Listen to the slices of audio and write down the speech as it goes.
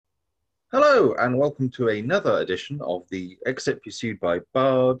Hello, and welcome to another edition of the Exit Pursued by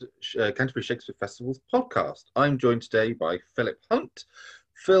Bard Canterbury Shakespeare Festival's podcast. I'm joined today by Philip Hunt.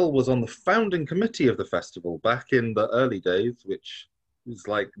 Phil was on the founding committee of the festival back in the early days, which was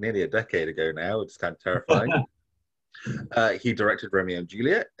like nearly a decade ago now. It's kind of terrifying. He directed Romeo and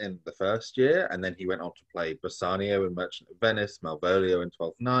Juliet in the first year, and then he went on to play Bassanio in Merchant of Venice, Malvolio in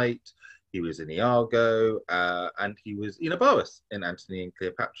Twelfth Night. He was in Iago, and he was Enobarbus in Antony and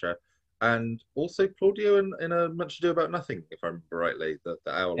Cleopatra, and also Claudio in A Much Ado About Nothing, if I remember rightly, the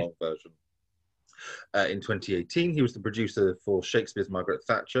hour-long version. In 2018, he was the producer for Shakespeare's Margaret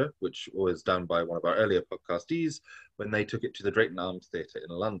Thatcher, which was done by one of our earlier podcastees when they took it to the Drayton Arms Theatre in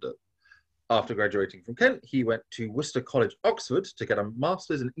London. After graduating from Kent, he went to Worcester College, Oxford, to get a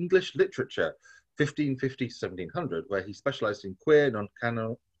master's in English literature, 1550 to 1700, where he specialised in queer,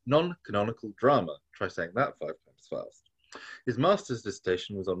 non-canonical drama. Try saying that 5 times fast. His master's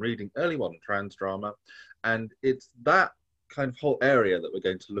dissertation was on reading early modern trans drama, and it's that kind of whole area that we're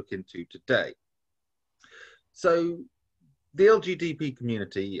going to look into today. So the LGBT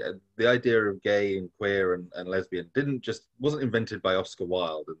community, the idea of gay and queer and lesbian wasn't invented by Oscar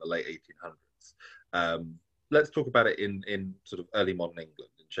Wilde in the late 1800s. Let's talk about it in sort of early modern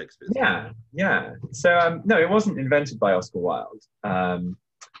England in Shakespeare's time. Yeah. So no, it wasn't invented by Oscar Wilde,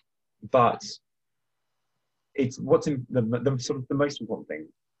 but it's what's in the sort of the most important thing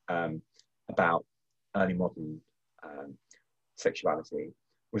about early modern sexuality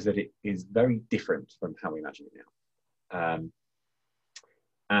was that it is very different from how we imagine it now.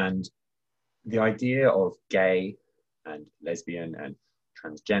 And the idea of gay and lesbian and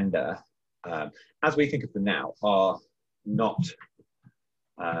transgender, as we think of them now, are not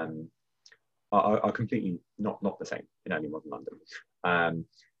are completely not the same in early modern London.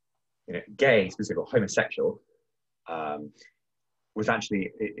 Gay, specifically homosexual, was actually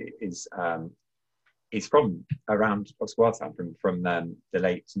is from around Oscar Wilde's time, from the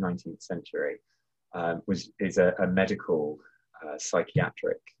late 19th century. Is a medical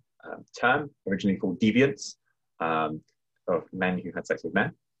psychiatric term, originally called deviance, of men who had sex with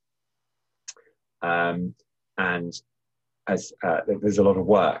men. And as there's a lot of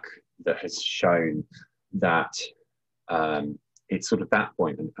work that has shown that it's sort of that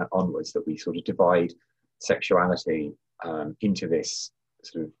point and onwards that we sort of divide sexuality into this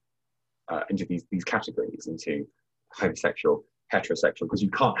sort of into these categories, into homosexual, heterosexual, because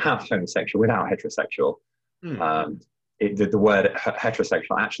you can't have homosexual without heterosexual. The word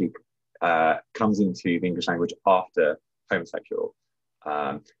heterosexual actually comes into the English language after homosexual,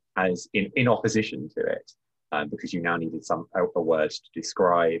 as in opposition to it, because you now needed a word to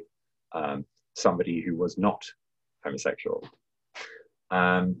describe somebody who was not homosexual.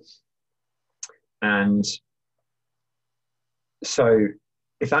 And so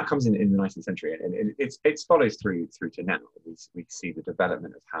if that comes in the 19th century, and it follows through to now, we see the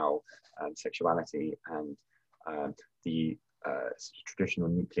development of how sexuality and the traditional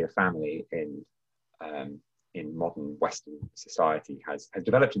nuclear family in modern Western society has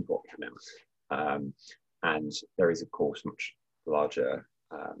developed into what we have now. And there is, of course, much larger,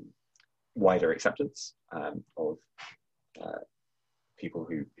 wider acceptance of people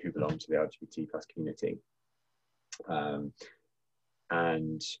who belong to the LGBT plus community.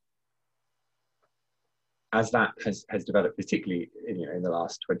 And as that has developed, particularly in the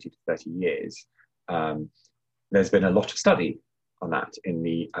last 20 to 30 years, there's been a lot of study on that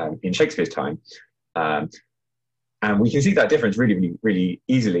in Shakespeare's time. And we can see that difference really, really, really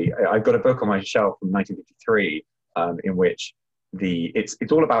easily. I've got a book on my shelf from 1953 in which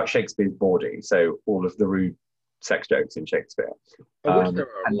it's all about Shakespeare's bawdy, so all of the rude sex jokes in Shakespeare. Of which there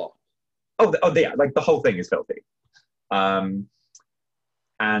are a lot. Yeah, like the whole thing is filthy.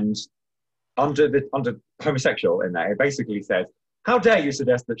 And under homosexual in there, it basically says, how dare you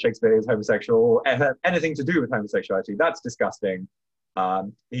suggest that Shakespeare is homosexual or have anything to do with homosexuality? That's disgusting.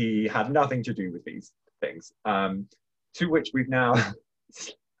 He had nothing to do with these things. To which we've now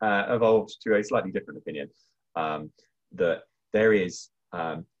evolved to a slightly different opinion, that there is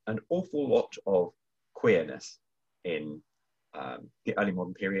an awful lot of queerness in the early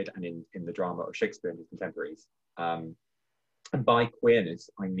modern period and in the drama of Shakespeare and his contemporaries. And by queerness,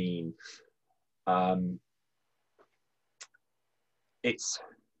 I mean it's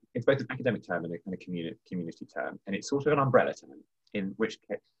both an academic term and a community term, and it's sort of an umbrella term, in which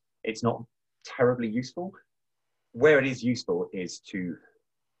case it's not terribly useful. Where it is useful is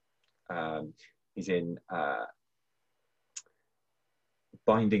in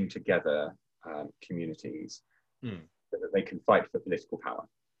binding together communities so that they can fight for political power.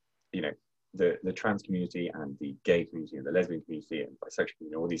 The trans community and the gay community and the lesbian community and bisexual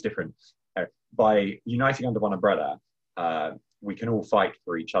community, all these different by uniting under one umbrella, we can all fight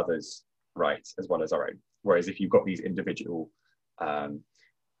for each other's rights as well as our own. Whereas if you've got these individual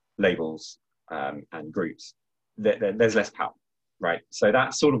labels and groups, there's less power, right? So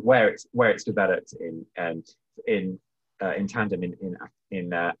that's sort of where it's developed in tandem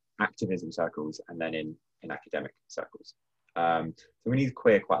in activism circles and then in academic circles. So we need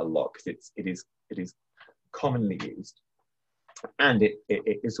queer quite a lot because it is commonly used, and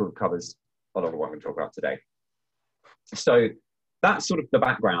it sort of covers a lot of what I'm going to talk about today. So that's sort of the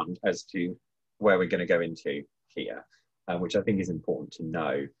background as to where we're going to go into here, which I think is important to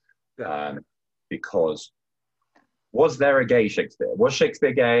know, because was there a gay Shakespeare? Was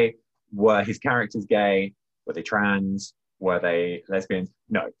Shakespeare gay? Were his characters gay? Were they trans? Were they lesbians?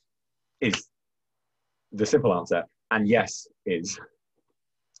 No, is the simple answer. And yes is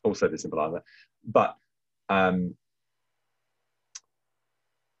also the simple answer. But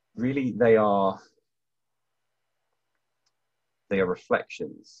really they are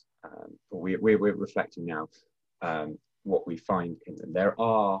reflections. We're reflecting now what we find in them. There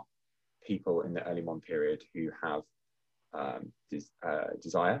are people in the early modern period who have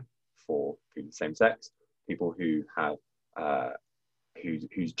desire for the same sex, people who have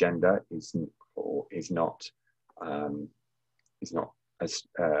whose gender is not as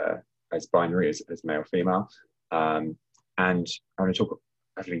binary as male female, and I'm going to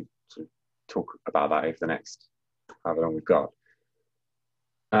talk about that over the next however long we've got.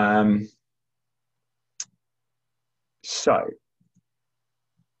 So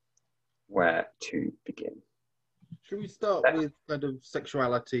where to begin? Should we start with kind of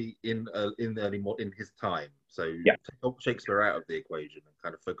sexuality in his time? So yeah, take Shakespeare out of the equation and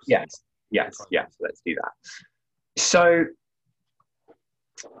kind of focus. Yes. Let's do that. So,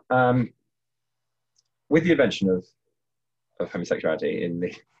 with the invention of homosexuality in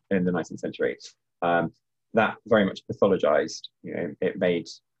the 19th century, that very much pathologized. It made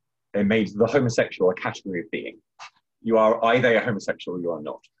the homosexual a category of being. You are either a homosexual or you are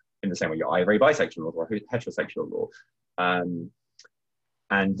not. In the same way, you're either a bisexual or a heterosexual, and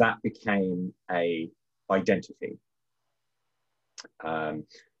that became a identity. And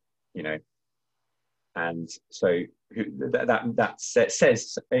so that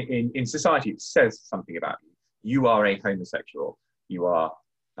says in society, it says something about you. You are a homosexual. You are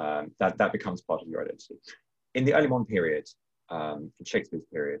that becomes part of your identity. In the early modern period, in Shakespeare's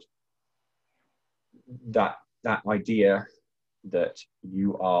period, that idea that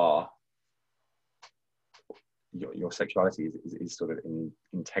you are your sexuality is sort of an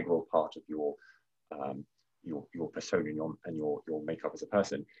integral part of your persona and your makeup as a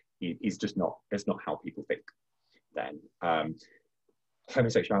person is just not, it's not how people think then.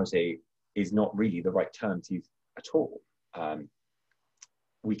 Homosexuality is not really the right term to use at all.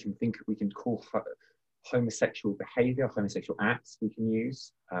 We can call homosexual behavior, homosexual acts we can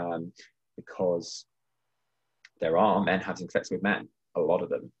use, because there are men having sex with men, a lot of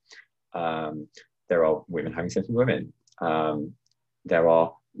them. There are women having sex with women. There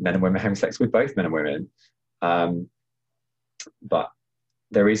are men and women having sex with both men and women. But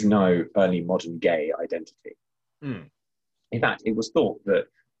there is no early modern gay identity. In fact, it was thought that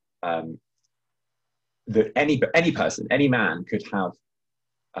that any person, any man could have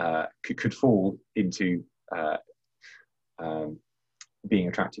could fall into being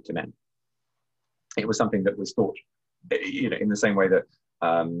attracted to men. It was something that was thought, in the same way that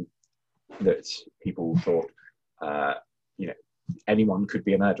that people thought, anyone could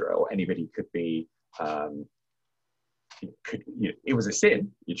be a murderer or anybody could be. It was a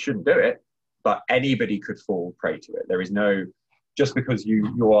sin. You shouldn't do it, but anybody could fall prey to it. There is no, just because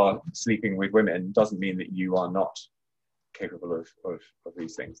you are sleeping with women doesn't mean that you are not capable of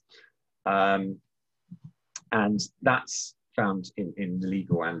these things. And that's found in the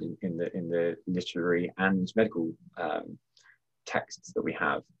legal and in the literary and medical texts that we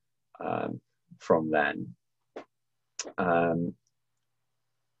have from then.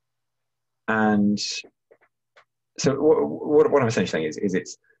 And so what I'm essentially saying is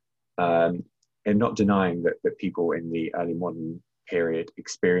it's and not denying that people in the early modern period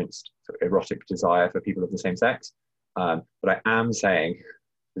experienced sort of erotic desire for people of the same sex. But I am saying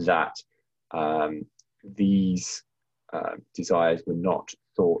that these desires were not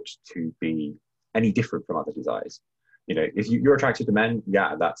thought to be any different from other desires. If you're attracted to men,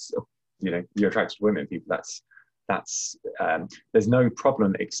 yeah, that's, you're attracted to women, people, that's there's no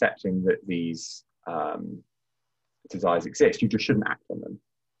problem accepting that these desires exist. You just shouldn't act on them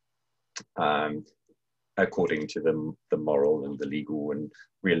according to the moral and the legal and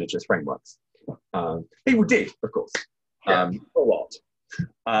religious frameworks. People did, of course, a lot.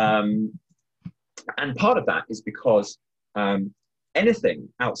 And part of that is because anything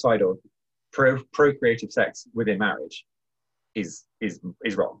outside of procreative sex within marriage is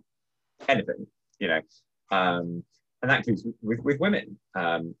wrong. Anything, you know, and that includes with women.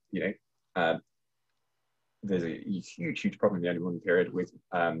 You know, there's a huge problem in the early modern period with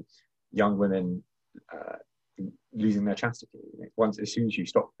young women losing their chastity. You know, as soon as you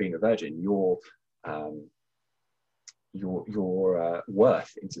stop being a virgin, your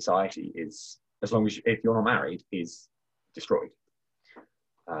worth in society is, as long as if you're not married, is destroyed.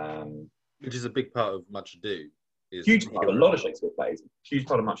 Which is a big part of Much Ado. Huge part of a lot of Shakespeare plays. Huge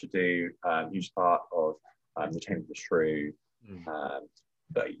part of Much Ado. Huge part of The Taming of the Shrew.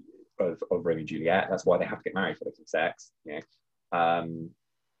 Of Romeo and Juliet. That's why they have to get married for the sex. You know?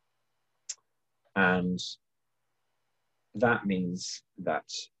 And that means that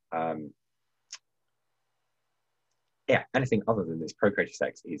anything other than this procreative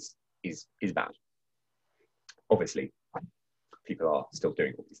sex is bad. Obviously, people are still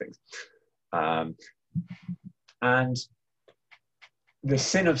doing all these things. And the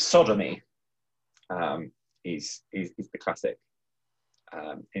sin of sodomy is the classic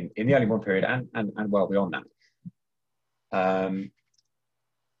in the early modern period and well beyond that.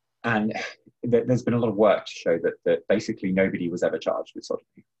 And there's been a lot of work to show that basically nobody was ever charged with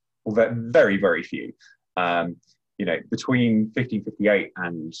sodomy, or very, very few. You know, between 1558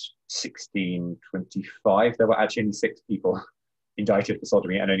 and 1625, there were actually only 6 people indicted for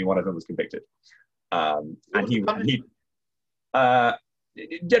sodomy, and only one of them was convicted. And he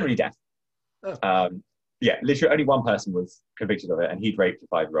generally death. Oh. Yeah, literally only one person was convicted of it, and he'd raped a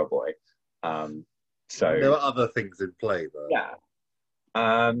 5-year-old boy. So there were other things in play, though. Yeah.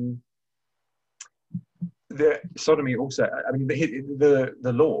 The sodomy also. I mean, the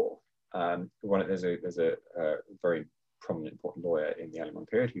law. There's a very prominent, important lawyer in the early modern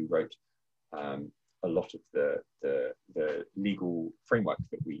period who wrote a lot of the legal framework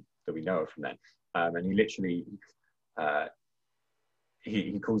that we know of from then, and he literally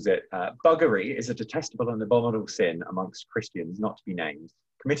he calls it buggery is a detestable and abominable sin amongst Christians not to be named,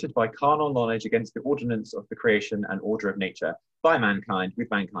 committed by carnal knowledge against the ordinance of the creation and order of nature, by mankind with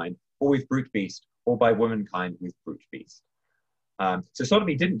mankind, or with brute beast, or by womankind with brute beast. So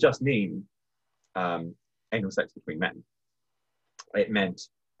sodomy didn't just mean anal sex between men. It meant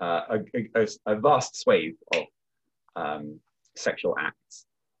a vast swathe of sexual acts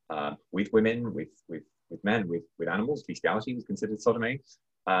with women, with men, with animals. Bestiality was considered sodomy.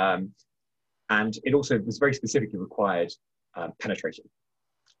 And it also was very specifically required penetration.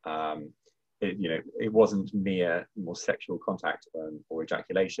 It wasn't mere more sexual contact or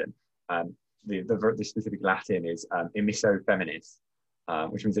ejaculation. The specific Latin is immisso feminis,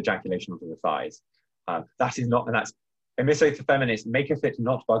 which means ejaculation onto the thighs. That is not, and that's immisso feminis maketh it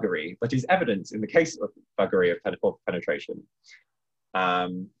not buggery, but is evidence in the case of buggery of penetration.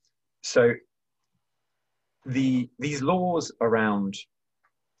 So these laws around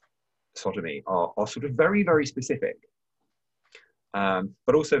sodomy are sort of very, very specific,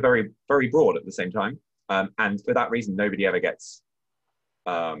 but also very, very broad at the same time. And for that reason, nobody ever gets,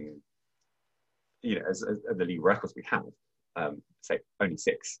 as the legal records we have, say only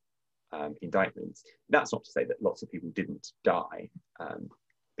 6 indictments. That's not to say that lots of people didn't die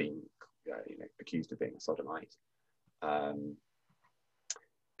being accused of being a sodomite,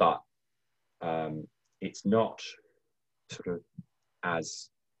 but it's not sort of as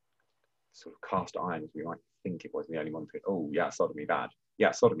sort of cast iron as we might think it was in the early modern period. Oh yeah, sodomy bad.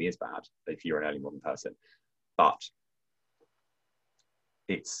 Yeah, sodomy is bad if you're an early modern person, but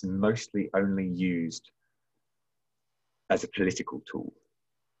it's mostly only used as a political tool.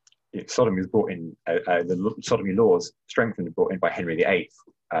 Sodomy was brought in, the sodomy laws strengthened and brought in by Henry VIII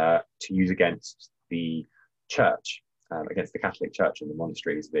to use against the church, against the Catholic Church and the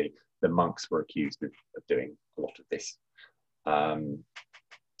monasteries. The monks were accused of doing a lot of this.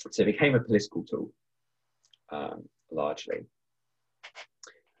 So it became a political tool, largely.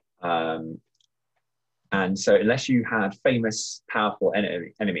 And so unless you had famous, powerful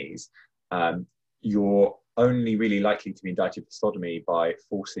enemies, you're only really likely to be indicted for sodomy by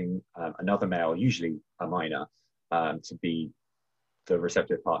forcing another male, usually a minor, to be the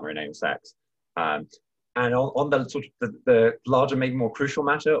receptive partner in anal sex. And on the sort of the larger, maybe more crucial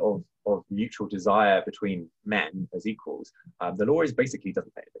matter of mutual desire between men as equals, the law is basically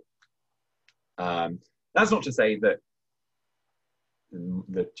doesn't say anything. That's not to say that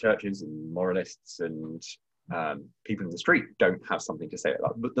the churches and moralists and people in the street don't have something to say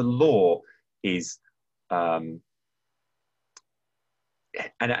about it, but the law is, and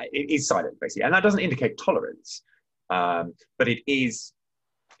it is silent basically, and that doesn't indicate tolerance, but it is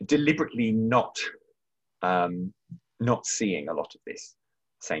deliberately not seeing a lot of this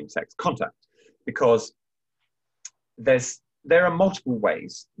same-sex contact, because there are multiple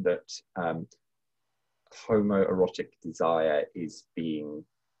ways that homoerotic desire is being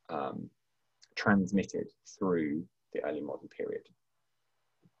transmitted through the early modern period.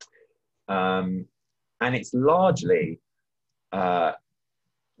 And it's largely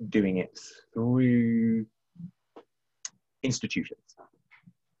doing it through institutions.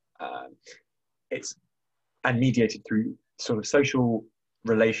 It's and mediated through sort of social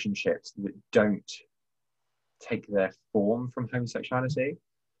relationships that don't take their form from homosexuality.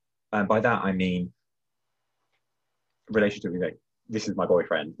 And by that I mean relationship with, like, this is my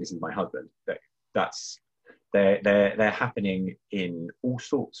boyfriend, this is my husband. They're happening in all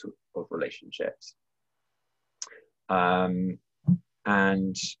sorts of relationships. And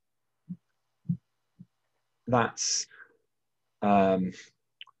that's right.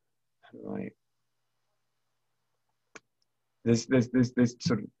 There's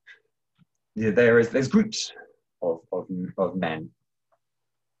sort of, yeah, there's groups of men.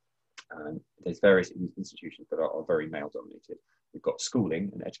 There's various institutions that are very male dominated. We've got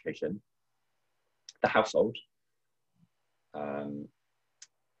schooling and education, the household, sort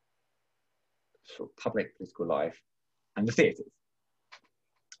of public political life, and the theatres.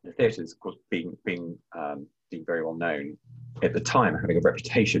 The theatres, of course, being very well known at the time, having a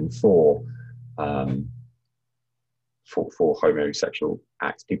reputation for homosexual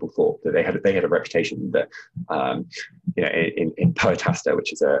acts. People thought that they had a reputation that, you know, in Poetaster,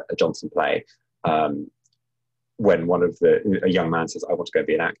 which is a Jonson play, when a young man says, "I want to go and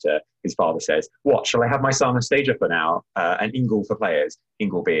be an actor," his father says, "What, shall I have my son a stager for now, and Ingle for players?"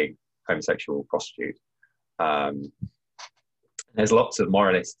 Ingle being homosexual prostitute. There's lots of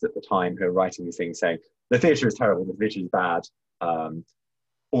moralists at the time who are writing these things saying, the theatre is terrible, the theatre is bad,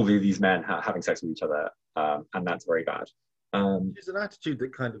 all these men having sex with each other, and that's very bad. It's an attitude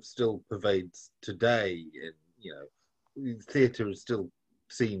that kind of still pervades today. You know, theatre is still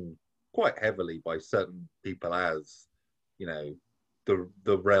seen quite heavily by certain people as, you know, the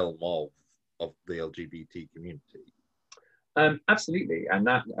realm of the LGBT community. Absolutely, and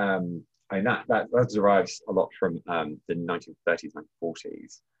that that derives a lot from the 1930s,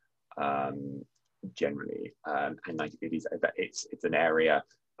 1940s, generally, and 1950s. It's an area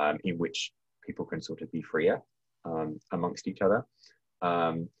in which people can sort of be freer amongst each other.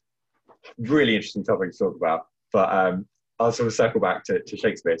 Really interesting topic to talk about, but I'll sort of circle back to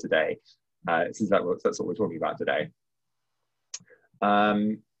Shakespeare today. Since that's what we're talking about today.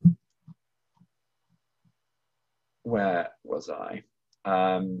 Where was I?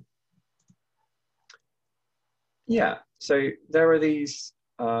 Yeah, so there are these,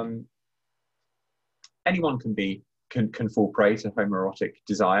 anyone can fall prey to homoerotic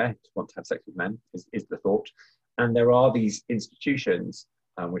desire, to want to have sex with men, is the thought. And there are these institutions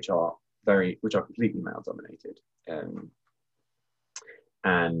which are completely male dominated. Then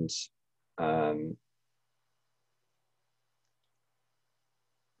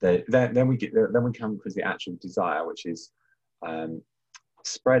we come to the actual desire, which is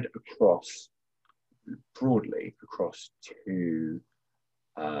spread broadly across two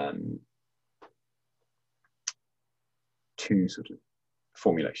sort of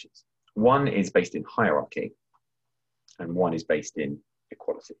formulations. One is based in hierarchy, and one is based in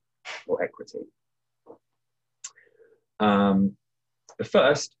equality or equity. The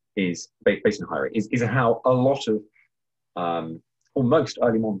first is based in hierarchy, is how a lot of almost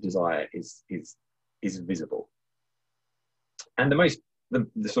early modern desire is visible. And the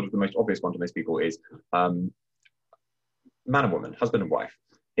sort of the most obvious one to most people is man and woman, husband and wife.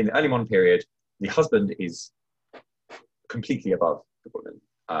 In the early modern period, the husband is completely above the woman.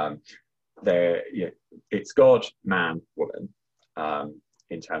 It's God, man, woman,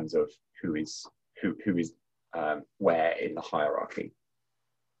 in terms of who is where in the hierarchy.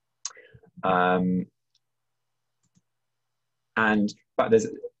 But this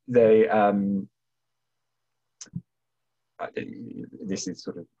is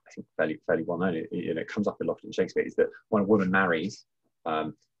sort of, I think, fairly well known. It comes up a lot in Shakespeare. Is that when a woman marries,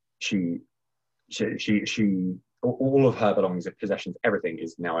 she all of her belongings, possessions, everything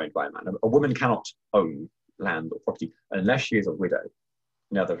is now owned by a man. A woman cannot own land or property unless she is a widow.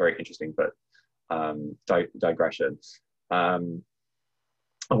 Another very interesting but digression. A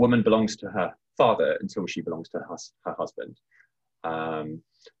woman belongs to her father until she belongs to her husband. And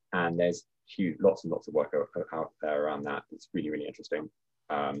there's lots and lots of work out there around that. It's really, really interesting,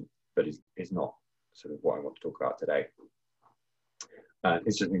 but is not sort of what I want to talk about today.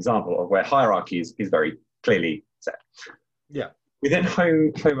 It's just an example of where hierarchy is very clearly set. Yeah. Within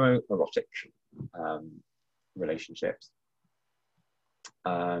homoerotic relationships,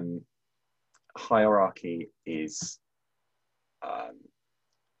 hierarchy is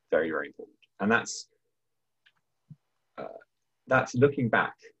very, very important, and that's looking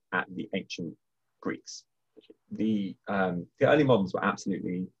back at the ancient Greeks. The early moderns were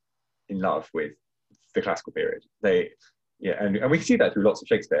absolutely in love with the classical period. And we can see that through lots of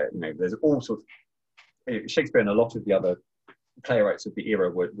Shakespeare. You know, there's all sorts of Shakespeare and a lot of the other playwrights of the era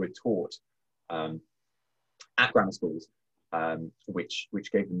were taught at grammar schools, which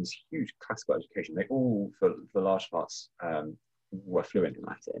gave them this huge classical education. They all, for large parts, were fluent in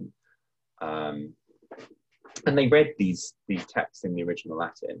Latin, and they read these texts in the original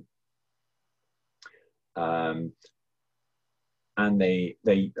Latin. And they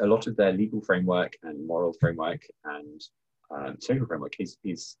a lot of their legal framework and moral framework and social framework is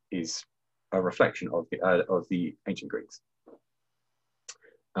a reflection of the ancient Greeks,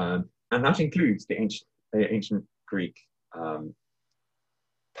 and that includes the ancient Greek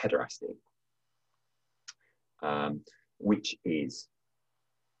pederasty, which is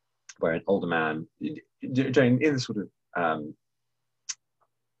where an older man, in the sort of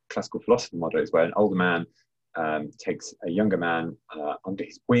classical philosophy model, is where an older man takes a younger man under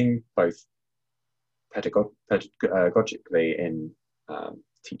his wing, both pedagogically in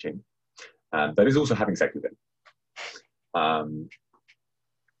teaching, but is also having sex with him.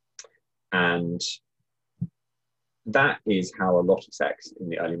 And that is how a lot of sex in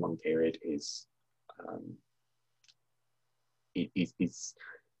the early modern period is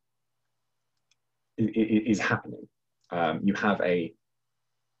happening. You have a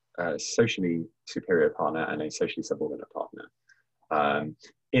socially superior partner and a socially subordinate partner.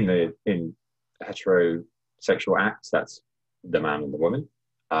 In heterosexual acts, that's the man and the woman.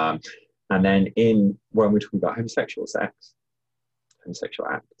 And then when we're talking about homosexual acts,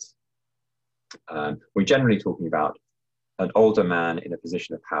 we're generally talking about an older man in a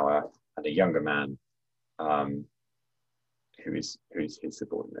position of power and a younger man who is his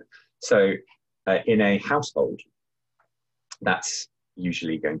subordinate. So in a household, that's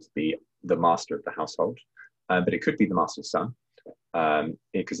usually going to be the master of the household, but it could be the master's son,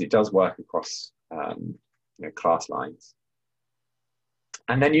 because it does work across class lines.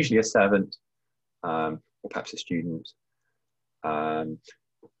 And then usually a servant, or perhaps a student.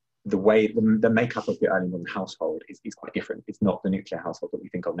 The makeup of the early modern household is quite different. It's not the nuclear household that we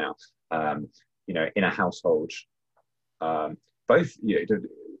think of now. In a household, both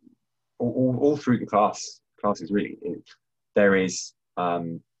all through the classes really, there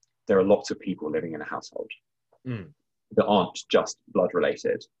are lots of people living in a household that aren't just blood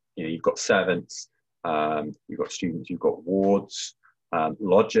related. You've got servants, you've got students, you've got wards,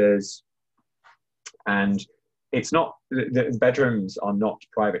 lodgers, and it's not, the bedrooms are not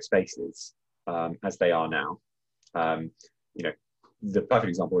private spaces as they are now. The perfect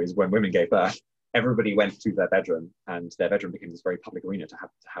example is when women gave birth, everybody went to their bedroom, and their bedroom became this very public arena to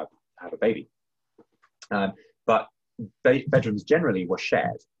have a baby. But bedrooms generally were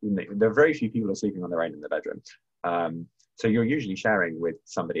shared. There are very few people who are sleeping on their own in the bedroom. So you're usually sharing with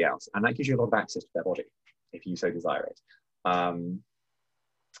somebody else, and that gives you a lot of access to their body if you so desire it.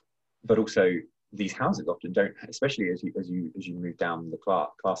 But also, these houses often don't, especially as you move down the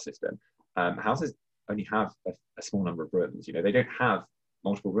class system, houses only have a small number of rooms. They don't have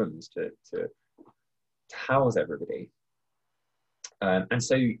multiple rooms to house everybody. And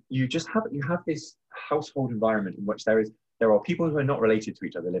so you have this household environment in which there are people who are not related to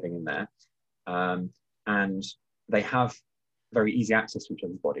each other living in there, and they have very easy access to each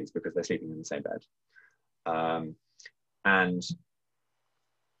other's bodies because they're sleeping in the same bed. And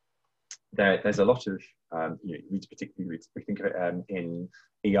there's a lot of we think of it in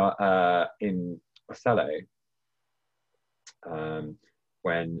Othello,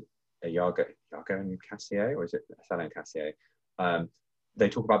 when Iago and Cassio, or is it Othello and Cassio? They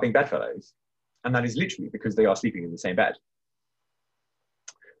talk about being bedfellows, and that is literally because they are sleeping in the same bed.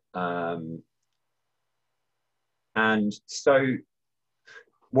 And so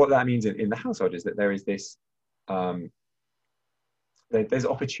what that means in the household is that there is this, there's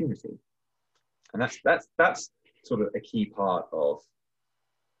opportunity. And that's sort of a key part of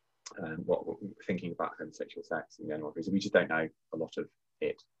what we're thinking about homosexual sex in general, because we just don't know a lot of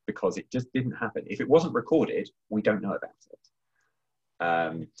it because it just didn't happen. If it wasn't recorded, we don't know about it.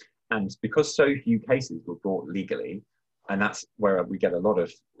 And because so few cases were brought legally, and that's where we get a lot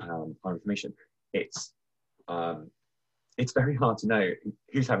of our information, it's very hard to know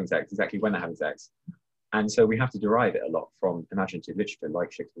who's having sex, exactly when they're having sex. And so we have to derive it a lot from imaginative literature,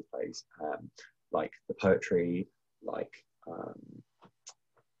 like Shakespeare's plays, like the poetry, like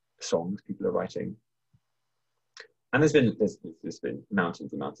songs people are writing. And there's been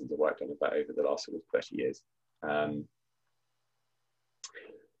mountains and mountains of work done about over the last sort of 30 years.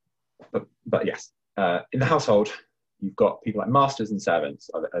 But yes, in the household, you've got people like masters and servants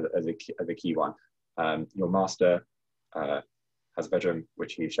as a key one. Your master has a bedroom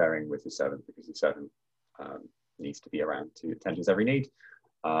which he's sharing with his servant because his servant needs to be around to attend to his every need.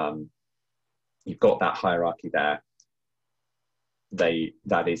 You've got that hierarchy there.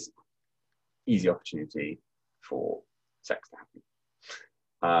 That is easy opportunity for sex to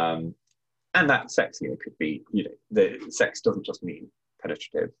happen. And that sex, could be, the sex doesn't just mean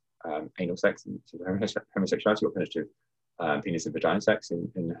penetrative anal sex and homosexuality, or penetrative penis and vagina sex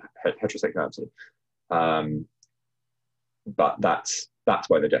in heterosexuality. But that's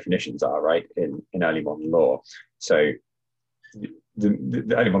where the definitions are, right, in early modern law. So the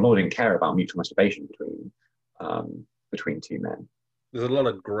early modern law didn't care about mutual masturbation between two men. There's a lot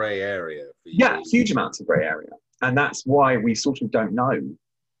of grey area for you. Yeah, huge amounts of grey area. And that's why we sort of don't know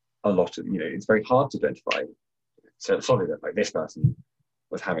a lot of, it's very hard to identify solely that like this person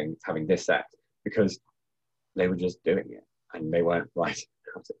was having this sex, because they were just doing it and they weren't writing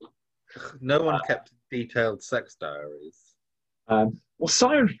about it. No one kept detailed sex diaries. Well,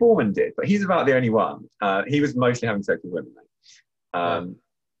 Simon Foreman did, but he's about the only one. He was mostly having sex with women.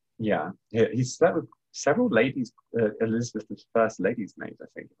 Yeah, he slept with several ladies, Elizabeth's first ladies' maids, I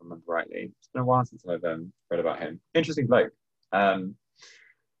think, if I remember rightly. It's been a while since I've read about him. Interesting bloke.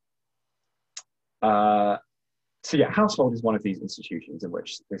 So yeah, household is one of these institutions in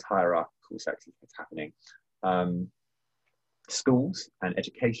which this hierarchical sex is happening. Schools and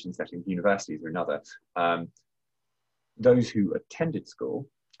education settings, universities are another. Those who attended school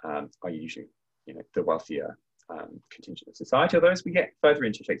are usually, the wealthier contingent of society. Although as we get further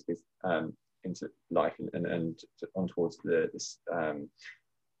into Shakespeare's into life and on towards the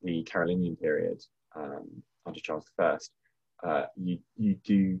Carolinian period under Charles I, you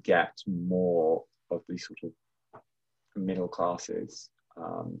do get more of these sort of middle classes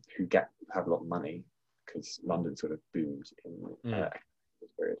who have a lot of money, because London sort of boomed in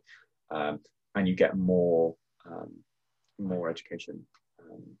this period, and you get more education.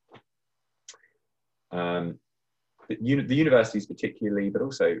 The universities particularly, but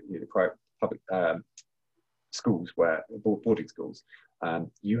also the public schools, where boarding schools,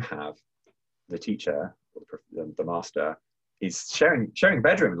 you have the teacher, or the master, is sharing a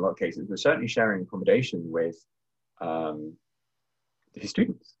bedroom in a lot of cases, but certainly sharing accommodation with his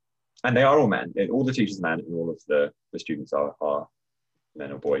students. And they are all men. All the teachers are men, and all of the students are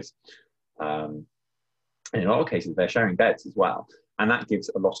men or boys. And in a lot of cases, they're sharing beds as well. And that gives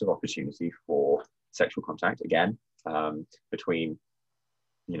a lot of opportunity for sexual contact, again, between,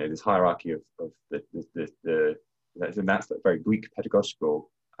 this hierarchy of and that's the very Greek pedagogical,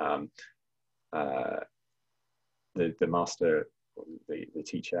 the master, the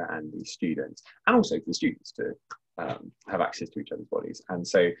teacher, and the students, and also for the students to have access to each other's bodies. And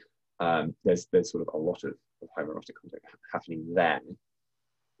so there's sort of a lot of homoerotic contact happening then.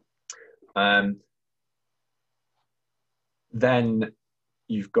 Then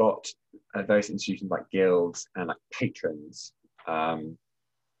you've got various institutions like guilds and like patrons,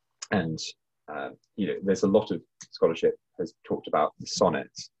 and there's a lot of scholarship has talked about the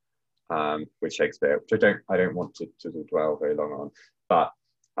sonnets with Shakespeare, which I don't want to dwell very long on, but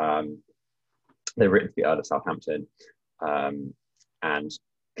they're written for the Earl of Southampton, and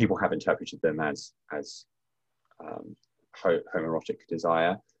people have interpreted them as homoerotic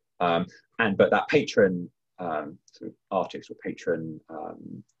desire, but that patron, sort of artist or patron,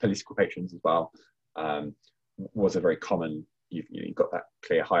 political patrons as well, was a very common. You've got that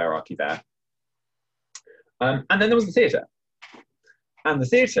clear hierarchy there, and then there was the theatre, and the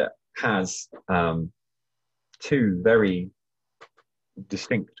theatre has two very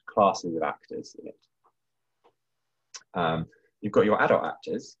distinct classes of actors in it. You've got your adult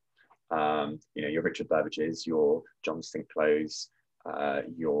actors, your Richard Burbages, your John Sinclair's,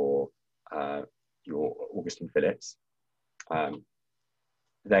 your Augustine Phillips.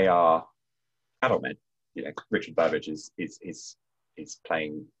 They are adult men. Richard Burbage is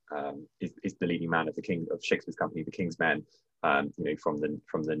playing is the leading man of Shakespeare's company, the King's Men, from the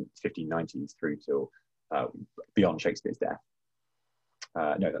 1590s through till beyond Shakespeare's death.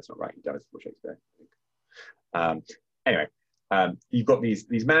 No, that's not right. He dies before Shakespeare, I think. Anyway, you've got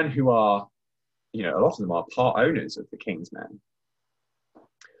these men who are, a lot of them are part owners of the King's Men.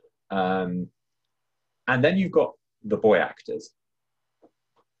 And then you've got the boy actors.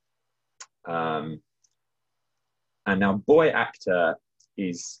 And now boy actor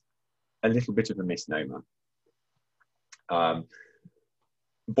is a little bit of a misnomer.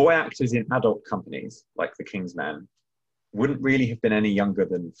 Boy actors in adult companies, like the King's Men, wouldn't really have been any younger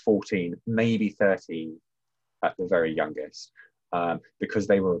than 14, maybe 13 at the very youngest, because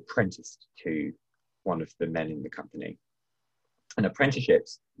they were apprenticed to one of the men in the company. And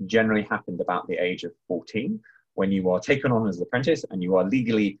apprenticeships generally happened about the age of 14, when you are taken on as an apprentice and you are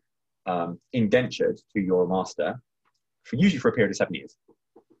legally indentured to your master, usually for a period of 7 years.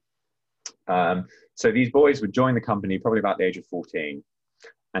 So these boys would join the company probably about the age of 14,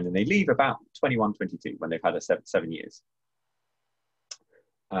 and then they leave about 21, 22 when they've had a 7 years.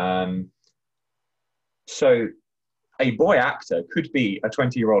 So a boy actor could be a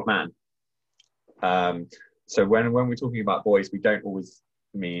 20-year-old man. So when we're talking about boys, we don't always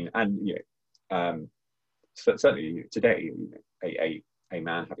mean, and certainly today, a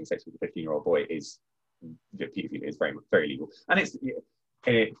man having sex with a 15-year-old boy is very legal, and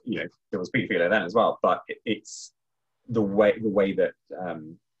there was pedophilia then as well, but it's the way that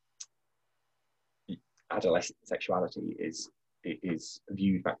adolescent sexuality is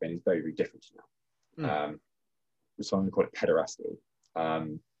viewed back then is very, very different now. So I'm going to call it pederasty.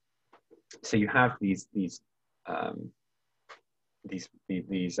 So you have these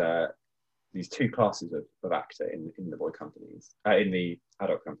two classes of actor in the boy companies, in the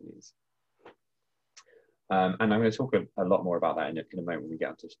adult companies. And I'm going to talk a lot more about that in a moment when we get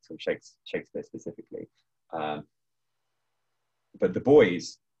onto some Shakespeare specifically. But the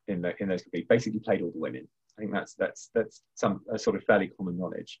boys in those companies basically played all the women. I think that's some sort of fairly common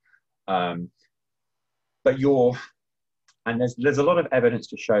knowledge. But there's a lot of evidence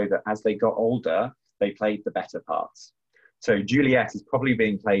to show that as they got older, they played the better parts. So Juliet is probably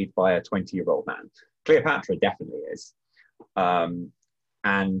being played by a 20-year-old man. Cleopatra definitely is.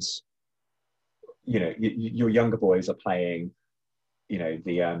 And your younger boys are playing,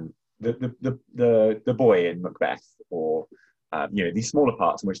 the boy in Macbeth, or these smaller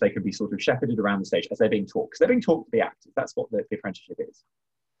parts in which they can be sort of shepherded around the stage as they're being taught, because they're being taught to the actors. That's what the apprenticeship is.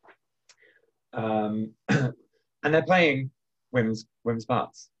 And they're playing women's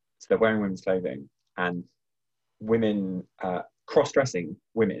parts. So they're wearing women's clothing, and women cross-dressing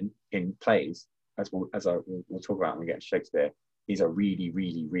women in plays, as we'll talk about when we get to Shakespeare, is a really,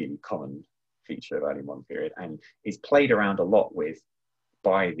 really, really common feature of early modern period, and is played around a lot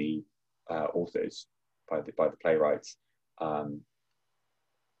by the authors, by the playwrights,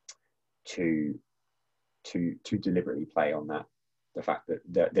 to deliberately play on that, the fact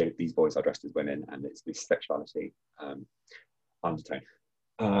that these boys are dressed as women, and it's this sexuality undertone.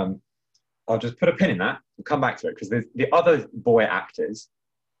 I'll just put a pin in that. We'll come back to it, because the other boy actors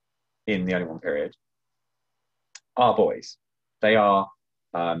in the early modern period are boys. They are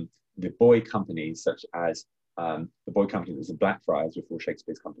the boy companies, such as the boy company that was the Blackfriars before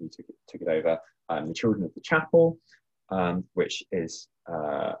Shakespeare's company took it over, the Children of the Chapel, which was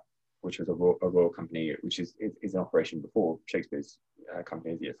a royal company, which is in operation before Shakespeare's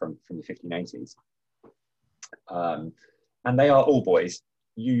company from the 1580s. And they are all boys,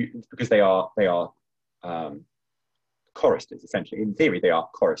 because they are choristers, essentially. In theory, they are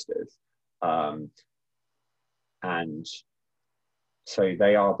choristers. And so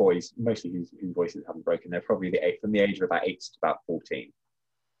they are boys, mostly whose voices haven't broken. They're probably from the age of about 8 to about 14.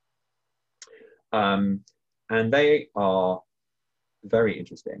 And they are very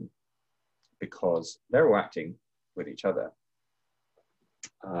interesting because they're all acting with each other.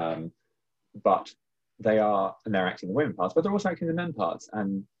 But they're acting the women parts, but they're also acting the men parts,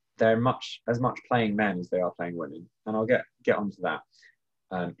 and they're as much playing men as they are playing women. And I'll get onto that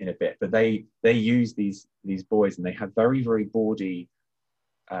in a bit. But they use these boys, and they have very, very bawdy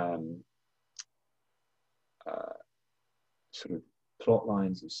sort of plot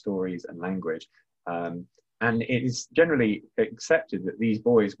lines of stories and language. And it is generally accepted that these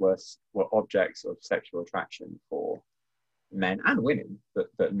boys were objects of sexual attraction for men and women,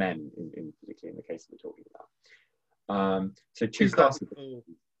 but men in particularly in the case that we're talking about. So two classes.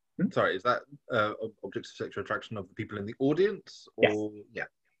 Sorry, is that objects of sexual attraction of the people in the audience, or yes. Yeah,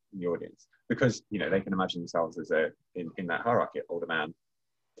 in the audience, because they can imagine themselves as in that hierarchy, older man,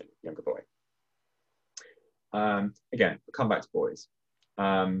 younger boy. Again, we'll come back to boys.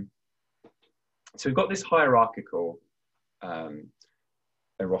 So we've got this hierarchical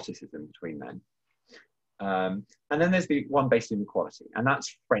eroticism between men. And then there's the one based in equality, and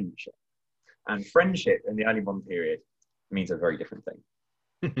that's friendship. And friendship in the early modern period means a very different thing.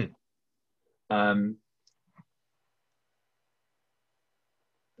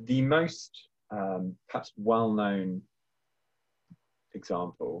 The most perhaps well-known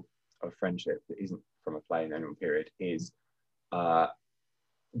example of friendship that isn't from a play in the early modern period is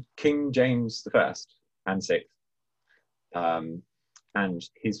King James I and VI and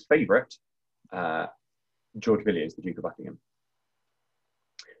his favourite, George Villiers, the Duke of Buckingham.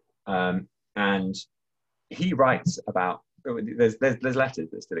 And he writes about, there's letters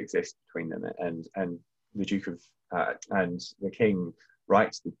that still exist between them, and the Duke of and the King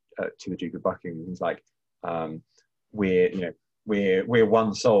writes to the Duke of Buckingham. He's like, we're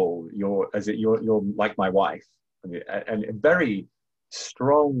one soul. You're like my wife, and very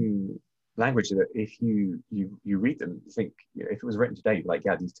strong language that if you read them, you think, if it was written today, you'd be like,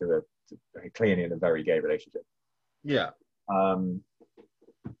 yeah, these two are clearly in a very gay relationship. Yeah.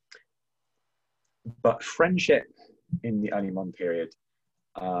 But friendship in the early modern period,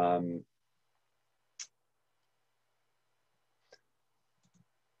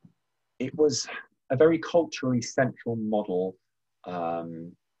 it was a very culturally central model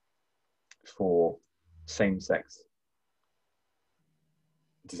for same-sex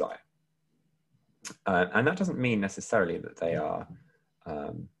desire. And that doesn't mean necessarily that they are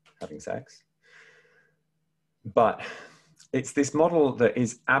having sex, but it's this model that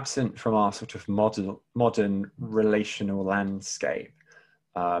is absent from our sort of modern relational landscape,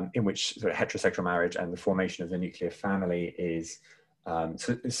 in which sort of heterosexual marriage and the formation of the nuclear family is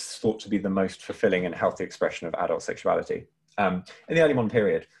thought to be the most fulfilling and healthy expression of adult sexuality. In the early modern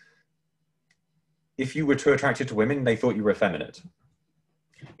period, if you were too attracted to women, they thought you were effeminate.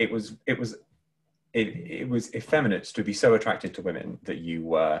 It was effeminate to be so attracted to women that you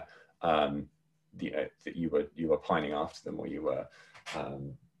were that you were pining after them, or you were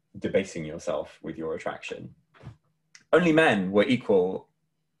debasing yourself with your attraction. Only men were equal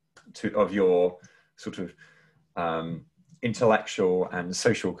of your sort of intellectual and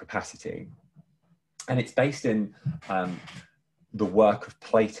social capacity, and it's based in the work of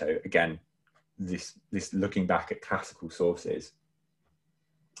Plato. Again, this looking back at classical sources,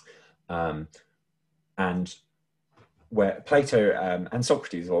 and where Plato and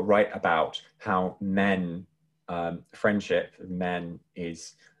Socrates will write about how men, friendship of men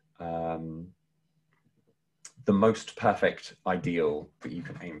is the most perfect ideal that you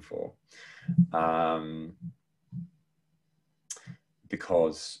can aim for,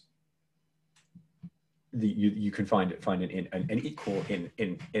 because you can find an equal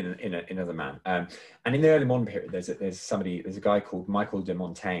in another man. And in the early modern period, there's a guy called Michael de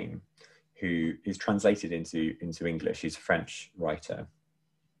Montaigne, who is translated into English. He's a French writer,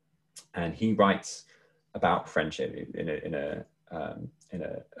 and he writes about friendship in a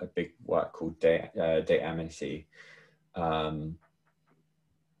big work called De Amitié,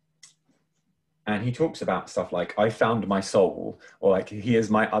 and he talks about stuff like, I found my soul, or like, here's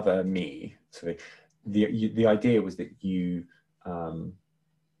my other me. So the idea was that you found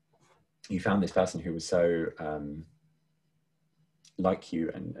this person who was so like you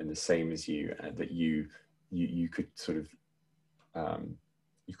and the same as you, that you could sort of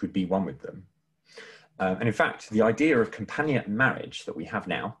you could be one with them. And in fact, the idea of companion marriage that we have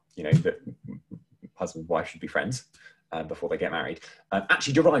now, that husband and wife should be friends before they get married,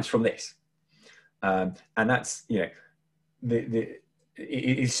 actually derives from this. And that's,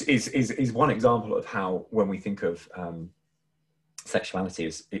 is one example of how, when we think of sexuality,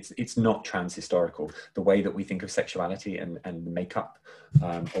 it's not trans-historical. The way that we think of sexuality and the makeup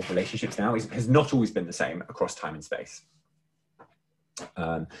of relationships now has not always been the same across time and space.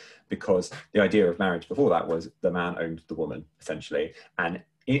 Because the idea of marriage before that was the man owned the woman, essentially. And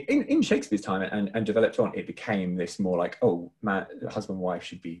in Shakespeare's time and developed on, it became this more like, oh, husband and wife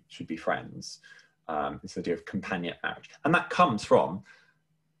should be friends. This idea of companion marriage. And that comes from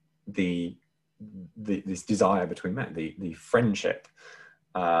this desire between men, the friendship.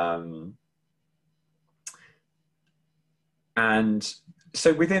 And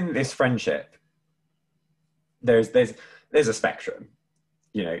so within this friendship, there's a spectrum,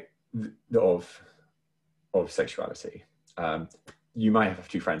 of sexuality. You might have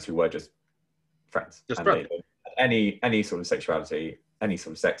two friends who were just friends. Just friends. Any sort of sexuality, any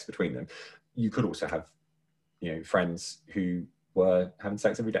sort of sex between them. You could also have, friends who were having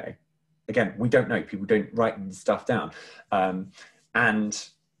sex every day. Again, we don't know. People don't write stuff down. And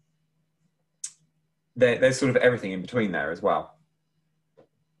there's sort of everything in between there as well.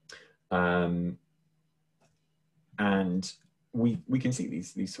 And we can see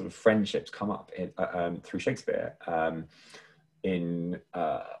these sort of friendships come up through Shakespeare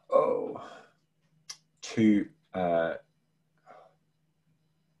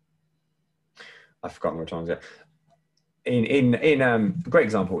I've forgotten what time is it. In a great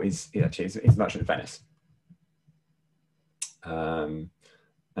example is Merchant of Venice, and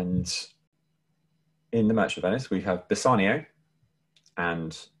in the Merchant of Venice we have Bassanio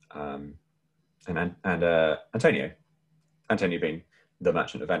and Antonio, Antonio being the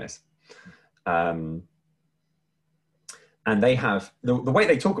Merchant of Venice. And they have, the way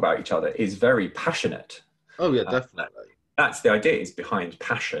they talk about each other is very passionate. Oh yeah, definitely. That's the idea, is behind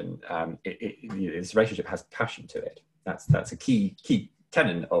passion. This relationship has passion to it. That's a key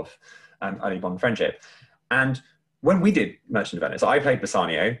tenet of early modern friendship. And when we did Merchant of Venice, I played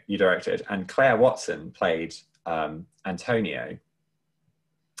Bassanio, you directed, and Claire Watson played Antonio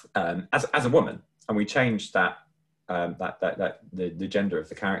as a woman, and we changed that the gender of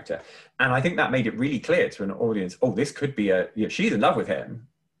the character, and I think that made it really clear to an audience. Oh, this could be she's in love with him.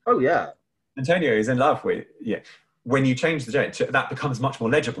 Oh yeah, Antonio is in love with When you change the gender, that becomes much more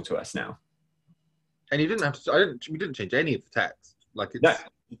legible to us now. And you didn't have to. We didn't change any of the text. Like it's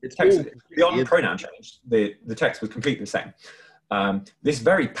the odd pronoun changed. The text was completely the same. This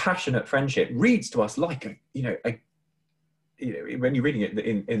very passionate friendship reads to us like when you're reading it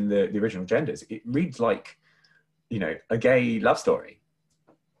in the original genders, it reads like a gay love story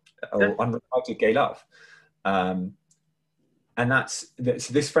or unrequited gay love. And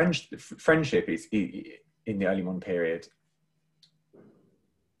this friendship is in the early modern period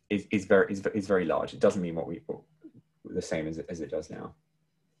is very large. It doesn't mean what the same as it does now,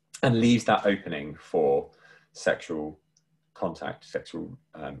 and leaves that opening for sexual contact, sexual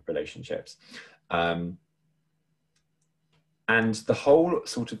relationships. And the whole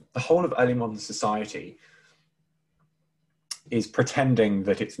of early modern society is pretending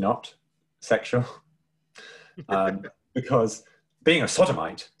that it's not sexual, because being a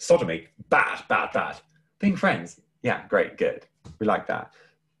sodomy, bad. Being friends, yeah, great, good, we like that.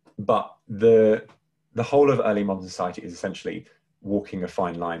 But the whole of early modern society is essentially walking a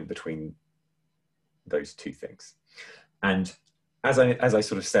fine line between those two things. And as I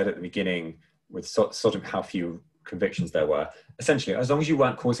sort of said at the beginning, with sort of how few convictions there were, essentially, as long as you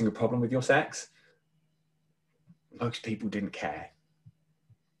weren't causing a problem with your sex, most people didn't care.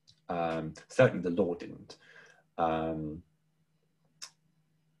 Certainly the law didn't.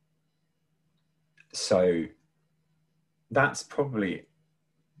 So that's probably,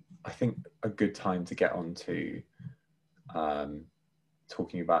 I think, a good time to get on to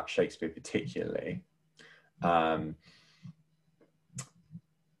talking about Shakespeare particularly.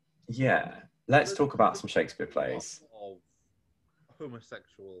 Let's talk about some Shakespeare plays. Of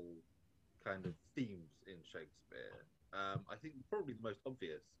homosexual kind of themes in Shakespeare. I think probably the most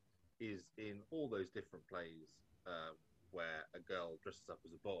obvious is in all those different plays where a girl dresses up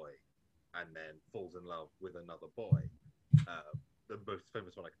as a boy and then falls in love with another boy. The most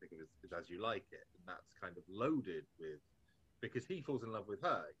famous one I can think of is As You Like It, and that's kind of loaded with, because he falls in love with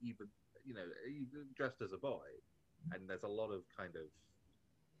her, even dressed as a boy, and there's a lot of kind of,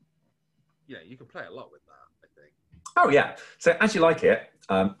 you can play a lot with that, I think. Oh yeah, so As You Like It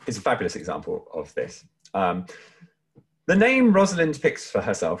is a fabulous example of this. The name Rosalind picks for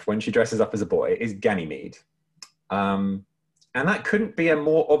herself when she dresses up as a boy is Ganymede, and that couldn't be a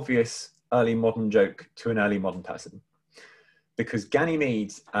more obvious early modern joke to an early modern person, because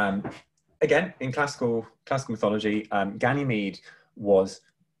Ganymede, again, in classical mythology, Ganymede was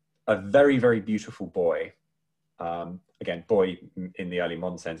a very, very beautiful boy. Again, boy in the early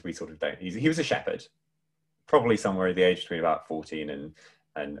modern sense, we sort of don't. He was a shepherd, probably somewhere at the age between about 14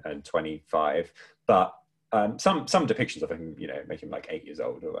 and 25. But some depictions of him, make him like 8 years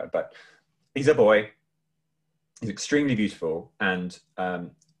old or whatever. But he's a boy. He's extremely beautiful, and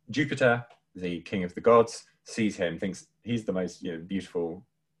Jupiter, the king of the gods, sees him, thinks he's the most beautiful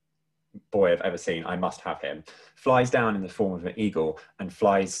boy I've ever seen. I must have him. Flies down in the form of an eagle and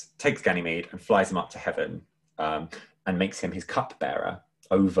takes Ganymede and flies him up to heaven, and makes him his cupbearer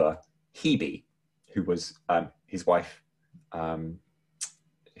over Hebe, who was his wife,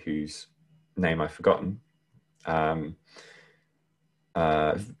 whose name I've forgotten.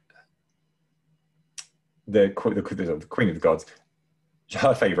 The queen of the gods,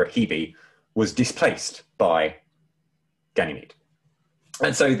 her favourite, Hebe, was displaced by Ganymede.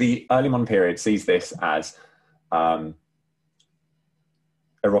 And so the early modern period sees this as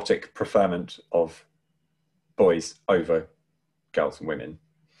erotic preferment of boys over girls and women.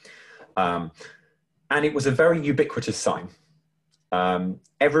 And it was a very ubiquitous sign.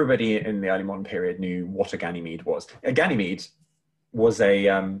 Everybody in the early modern period knew what a Ganymede was. A Ganymede was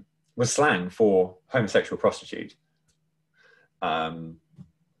was slang for homosexual prostitute.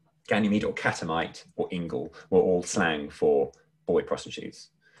 Ganymede or catamite or ingle were all slang for boy prostitutes,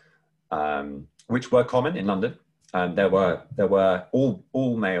 which were common in London. There were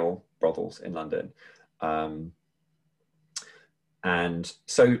all male brothels in London, and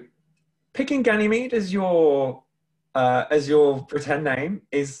so picking Ganymede as your pretend name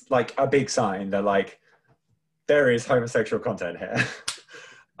is like a big sign. They're like, there is homosexual content here.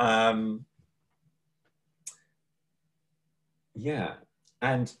 Yeah,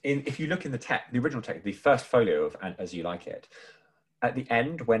 and if you look in the original text, the first folio of As You Like It, at the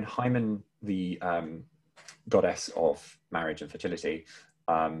end, when Hymen, the goddess of marriage and fertility,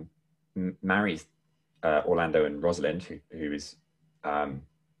 marries Orlando and Rosalind, who's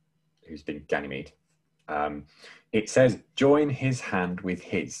been Ganymede, it says, "Join his hand with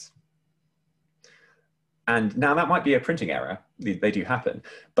his." And now that might be a printing error; they do happen,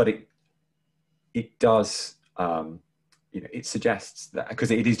 but it does. It suggests that,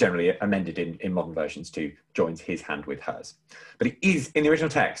 because it is generally amended in modern versions to "joins his hand with hers," but it is in the original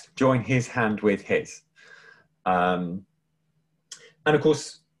text "join his hand with his," and of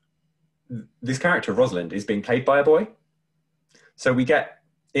course, this character Rosalind is being played by a boy. So we get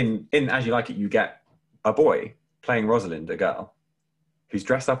in As You Like It, you get a boy playing Rosalind, a girl who's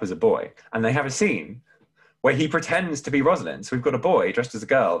dressed up as a boy, and they have a scene where he pretends to be Rosalind. So we've got a boy dressed as a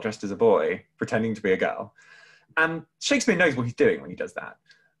girl, dressed as a boy, pretending to be a girl. And Shakespeare knows what he's doing when he does that.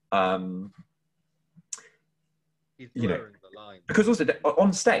 He's blurring the line. Because also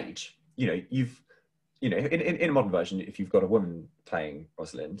on stage, in a modern version, if you've got a woman playing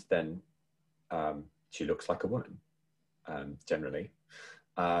Rosalind, then she looks like a woman, generally.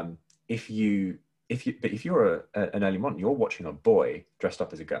 If you're an early modern, you're watching a boy dressed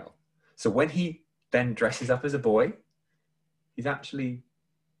up as a girl. So when he then dresses up as a boy, he's actually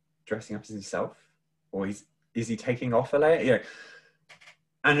dressing up as himself, or is he taking off a layer?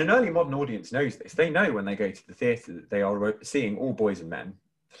 And an early modern audience knows this. They know when they go to the theatre that they are seeing all boys and men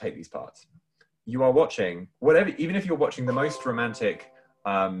play these parts. You are watching whatever, even if you're watching the most romantic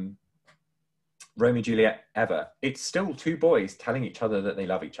Romeo and Juliet ever, it's still two boys telling each other that they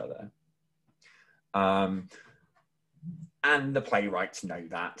love each other. And the playwrights know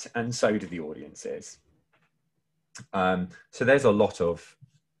that, and so do the audiences. So there's a lot of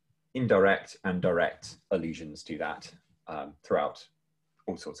indirect and direct allusions to that throughout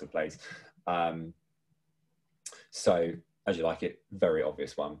all sorts of plays. So As You Like It, very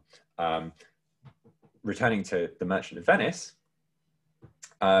obvious one. Returning to The Merchant of Venice,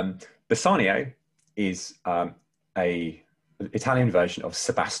 Bassanio is a Italian version of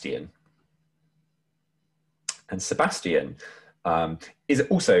Sebastian. And Sebastian is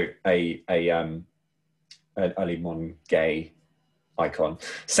also an early modern gay icon.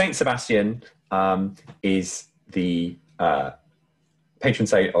 Saint Sebastian is the patron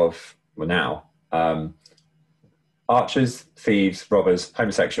saint of, well, now, archers, thieves, robbers,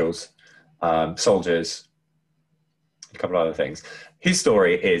 homosexuals, soldiers, a couple of other things. His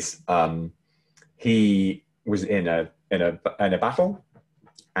story is he was in a battle,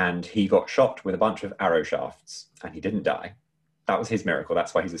 and he got shot with a bunch of arrow shafts, and he didn't die. That was his miracle.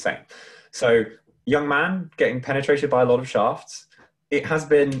 That's why he's a saint. So, young man getting penetrated by a lot of shafts. It has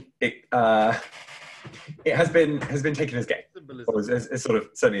been taken as gay, or as sort of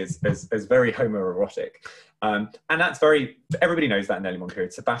certainly as very homoerotic, and that's everybody knows that in the early modern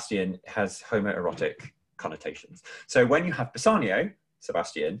period. Sebastian has homoerotic connotations. So when you have Bassanio,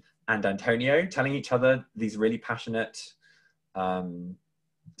 Sebastian, and Antonio telling each other these really passionate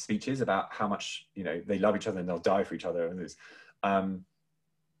speeches about how much they love each other and they'll die for each other, and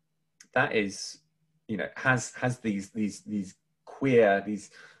that is has these queer, these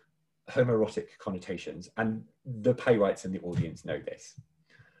homoerotic connotations, and the playwrights and the audience know this.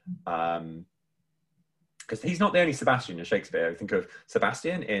 Because he's not the only Sebastian in Shakespeare. I think of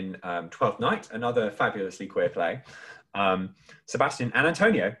Sebastian in Twelfth Night, another fabulously queer play. Sebastian and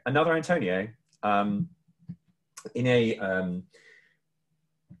Antonio, another Antonio, in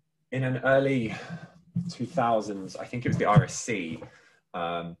an early 2000s, I think it was the RSC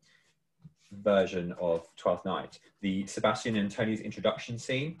version of Twelfth Night. The Sebastian and Antonio's introduction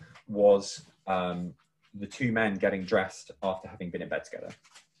scene was the two men getting dressed after having been in bed together,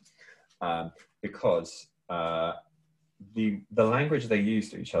 because the language they use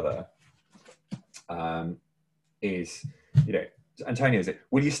to each other is, Antonio is,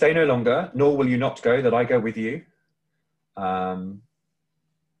 "Will you stay no longer, nor will you not go, that I go with you?"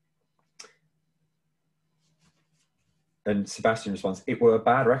 And Sebastian responds, "It were a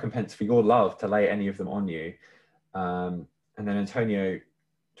bad recompense for your love to lay any of them on you." And then Antonio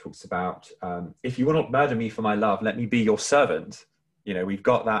talks about, "If you will not murder me for my love, let me be your servant." We've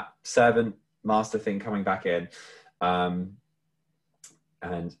got that servant master thing coming back in. And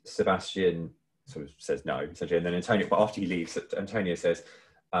Sebastian sort of says no, essentially. And then Antonio, but after he leaves, Antonio says,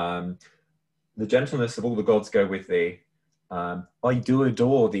 "The gentleness of all the gods go with thee. I do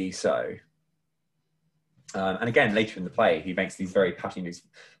adore thee so." And again, later in the play, he makes these very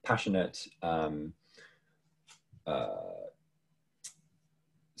passionate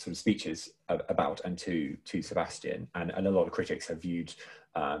sort of speeches about and to Sebastian, and a lot of critics have viewed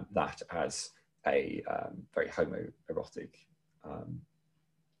that as a very homoerotic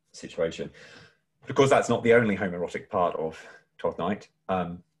situation. Of course, that's not the only homoerotic part of Twelfth Night.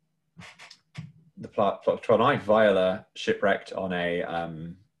 The plot of Twelfth Night, Viola shipwrecked on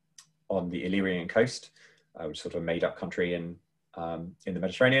the Illyrian coast, which is sort of a made-up country in the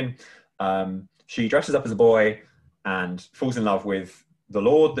Mediterranean. She dresses up as a boy and falls in love with the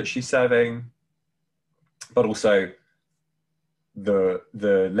lord that she's serving, but also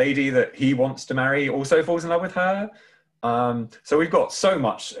the lady that he wants to marry also falls in love with her. So we've got so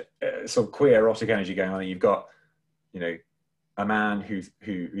much sort of queer erotic energy going on. You've got, a man who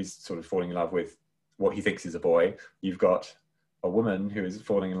is sort of falling in love with what he thinks is a boy. You've got a woman who is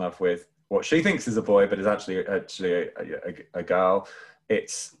falling in love with what she thinks is a boy, but is actually a girl.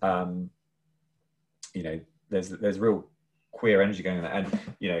 It's there's real queer energy going on there, and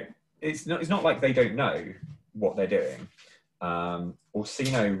it's not like they don't know what they're doing.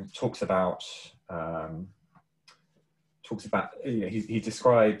 Orsino talks about he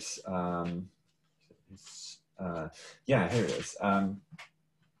describes here it is,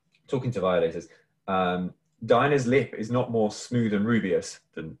 talking to Viola, he says, Diana's lip is not more smooth and rubious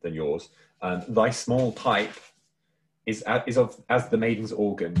than yours. Thy small pipe is as the maiden's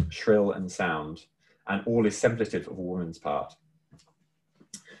organ, shrill and sound, and all is semplative of a woman's part.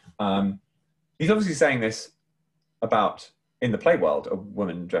 He's obviously saying this about, in the play world, a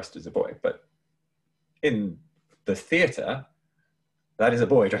woman dressed as a boy, but in the theatre, that is a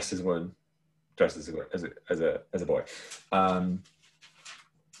boy dressed as a woman, dressed as a boy.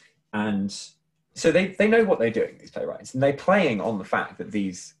 And so they know what they're doing, these playwrights, and they're playing on the fact that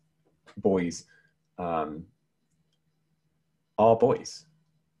these boys are boys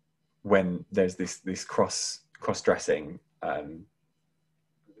when there's this cross-dressing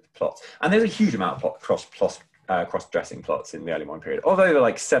plots. And there's a huge amount of cross-dressing plots in the early modern period. Although there are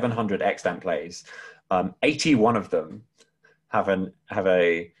like 700 extant plays, 81 of them have a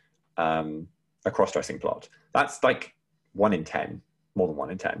cross-dressing plot. That's like 1 in 10, more than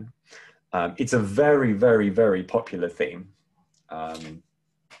 1 in 10. It's a very, very, very popular theme.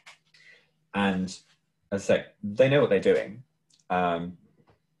 And as I say, they know what they're doing.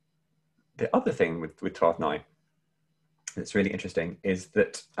 The other thing with Twelfth Night that's really interesting is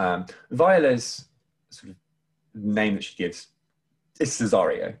that Viola's sort of name that she gives is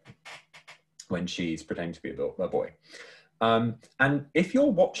Cesario when she's pretending to be a boy. And if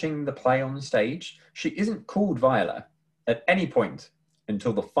you're watching the play on stage, she isn't called Viola at any point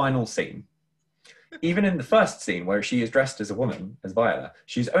until the final scene. Even in the first scene where she is dressed as a woman, as Viola,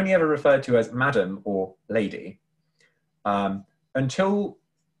 she's only ever referred to as Madam or Lady. Until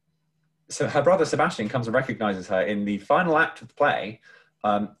her brother Sebastian comes and recognizes her in the final act of the play,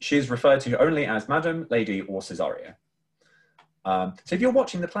 she is referred to only as Madam, Lady, or Cesario. So if you're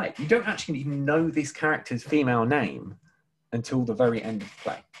watching the play, you don't actually even know this character's female name until the very end of the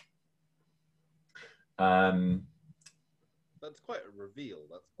play. That's quite a reveal.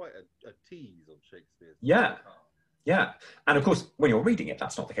 That's quite a tease on Shakespeare's. Yeah. Yeah, and of course, when you're reading it,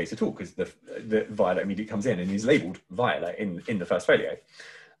 that's not the case at all, because the Viola immediately comes in and is labelled Viola in the first folio,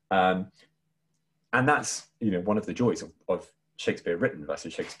 and that's one of the joys of Shakespeare written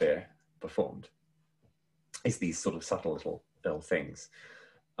versus Shakespeare performed, is these sort of subtle little things,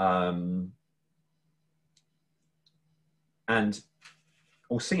 and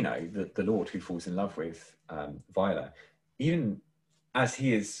Orsino, the lord who falls in love with Viola, even as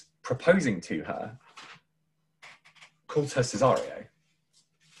he is proposing to her, calls her Cesario.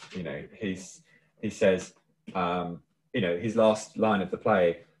 He says, his last line of the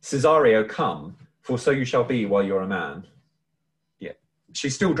play, Cesario, come, for so you shall be while you're a man. Yeah,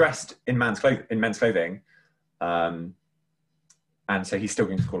 she's still dressed in men's clothing, and so he's still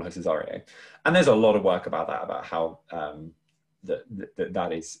going to call her Cesario. And there's a lot of work about that, about how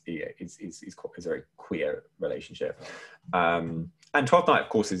that is a very queer relationship. And Twelfth Night, of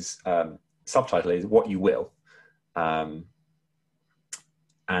course, is subtitle is What You Will. And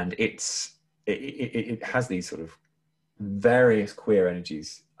it has these sort of various queer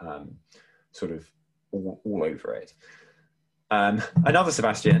energies sort of all over it. Another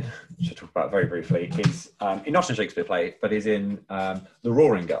Sebastian, which I'll talk about very briefly, is not in a Shakespeare play, but is in The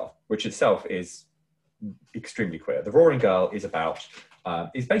Roaring Girl, which itself is extremely queer. The Roaring Girl is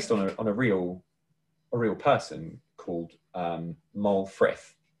is based on a real person called Moll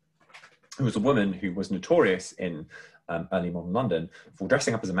Frith, who was a woman who was notorious in early modern London for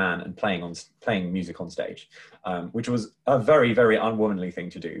dressing up as a man and playing music on stage, which was a very, very unwomanly thing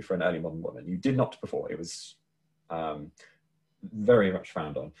to do for an early modern woman. You did not perform. It was very much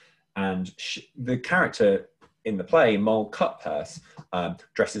frowned on. And the character in the play, Moll Cutpurse,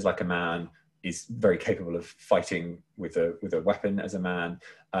 dresses like a man, is very capable of fighting with a weapon as a man,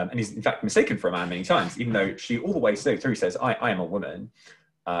 and is in fact mistaken for a man many times, even though she all the way through says, I am a woman,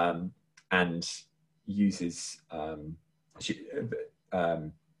 and uses she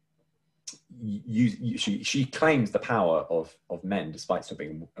claims the power of men despite still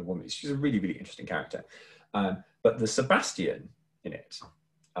being a woman. She's a really, really interesting character. But the Sebastian in it,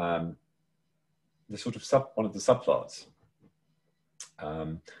 the sort of one of the subplots,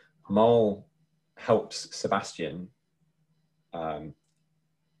 Moll helps Sebastian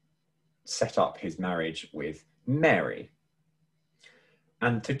set up his marriage with Mary.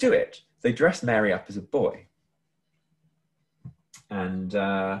 And to do it, they dress Mary up as a boy. And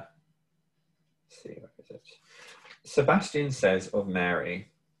let's see, where is it? Sebastian says of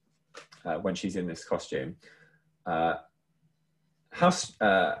Mary, when she's in this costume, I'd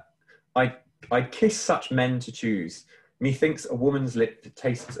kiss such men to choose. Methinks a woman's lip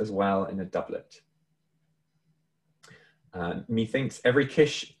tastes as well in a doublet. Methinks every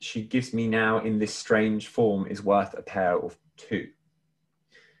kiss she gives me now in this strange form is worth a pair of two.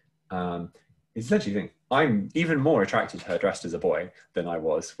 Essentially, think I'm even more attracted to her dressed as a boy than I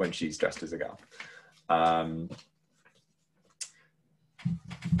was when she's dressed as a girl. And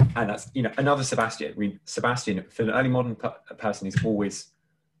that's, you know, another Sebastian. Sebastian, for an early modern person, is always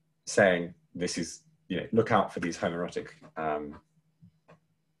saying, this is, you know, look out for these homoerotic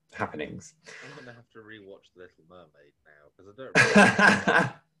happenings. I'm going to have to rewatch The Little Mermaid now, because I don't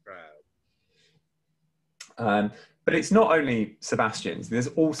really but it's not only Sebastians. There's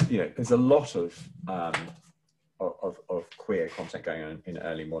also, you know, there's a lot of queer content going on in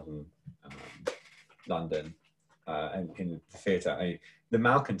early modern London and in the theatre. The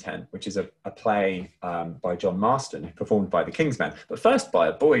Malcontent, which is a play by John Marston, performed by the King's Men, but first by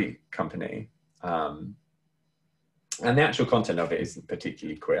a boy company. And the actual content of it isn't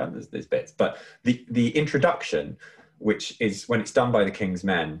particularly queer. There's bits, but the introduction, which is when it's done by the King's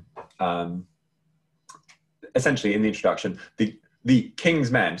Men, essentially in the introduction, the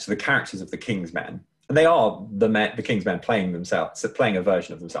King's Men, so the characters of the King's Men, and they are the King's Men playing themselves, so playing a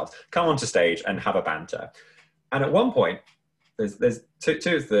version of themselves, come onto stage and have a banter. And at one point, there's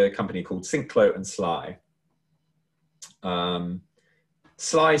two of the company called Sinklo and Sly.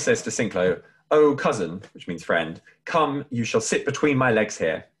 Sly says to Sinklo, "Oh, cousin," which means friend, "come, you shall sit between my legs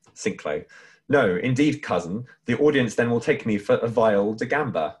here." Sinklo, "No, indeed, cousin, the audience then will take me for a viol de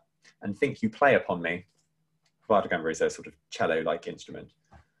gamba, and think you play upon me." Viol de gamba is a sort of cello-like instrument.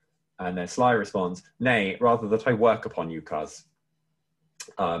 And then Sly responds, "Nay, rather that I work upon you, cuz,"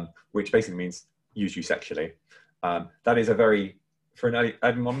 which basically means use you sexually. That is a very, for an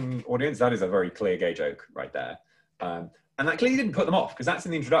early modern audience, that is a very clear gay joke right there. And that clearly didn't put them off, because that's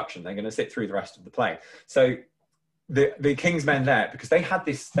in the introduction. They're going to sit through the rest of the play. So the King's Men there, because they had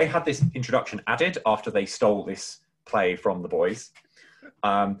this introduction added after they stole this play from the boys.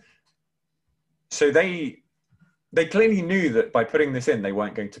 So they clearly knew that by putting this in, they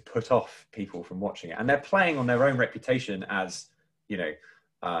weren't going to put off people from watching it. And they're playing on their own reputation as, you know,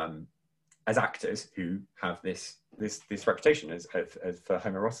 as actors who have this reputation as for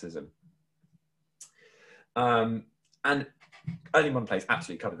homoeroticism. And early modern plays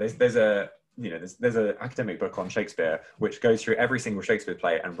absolutely covered. There's an academic book on Shakespeare which goes through every single Shakespeare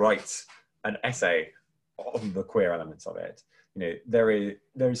play and writes an essay on the queer elements of it. You know, there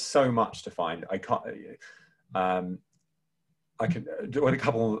is so much to find. I could do a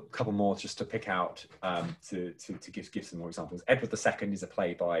couple more just to pick out to give some more examples. Edward II is a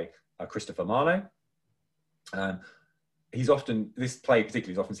play by Christopher Marlowe. This play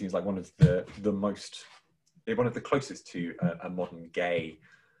particularly is often seen as like one of the closest to a modern gay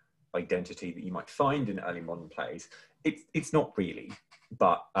identity that you might find in early modern plays. It's not really,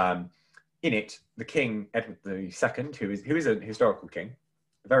 but in it, the king, Edward II, who is a historical king,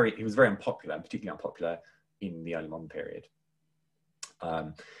 he was very unpopular, and particularly unpopular in the early modern period.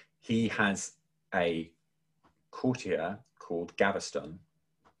 He has a courtier called Gaveston,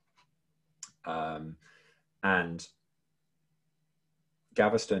 and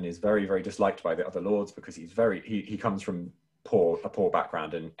Gaveston is very, very disliked by the other lords because he comes from a poor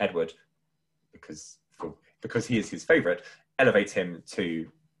background, and Edward, because he is his favourite, elevates him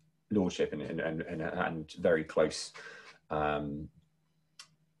to lordship and very close,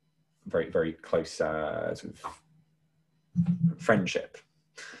 very, very close sort of friendship.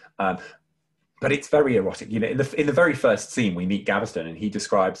 But it's very erotic. You know, in the very first scene, we meet Gaveston, and he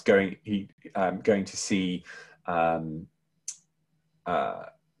describes going to see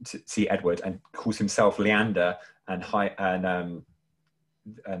to see Edward and calls himself Leander and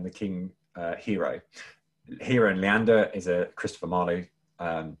the king Hero. Hero and Leander is a Christopher Marlowe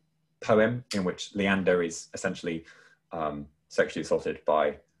poem in which Leander is essentially sexually assaulted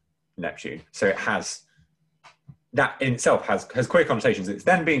by Neptune. So it has, that in itself has queer connotations. It's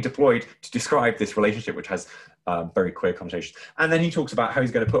then being deployed to describe this relationship, which has very queer connotations. And then he talks about how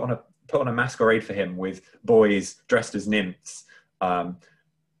he's going to put on a masquerade for him with boys dressed as nymphs. And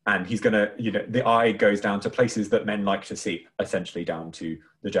he's going to, the eye goes down to places that men like to see, essentially down to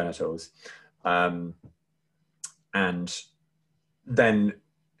the genitals. And then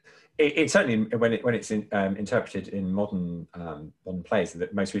it certainly, when it's interpreted in modern plays,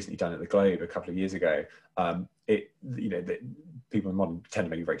 that most recently done at the Globe a couple of years ago, people in modern tend to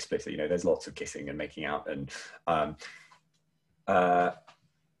make it very explicit. There's lots of kissing and making out, and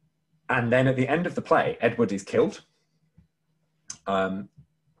then at the end of the play, Edward is killed, and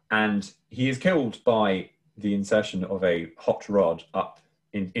he is killed by the insertion of a hot rod up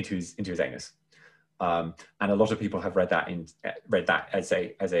into his anus. And a lot of people have read that as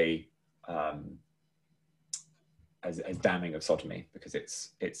damning of sodomy, because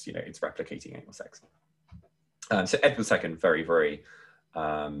it's replicating anal sex. So Edward II, very, very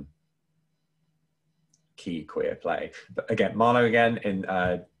key queer play. But again, Marlowe again in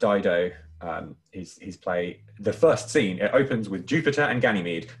Dido, his play. The first scene, it opens with Jupiter and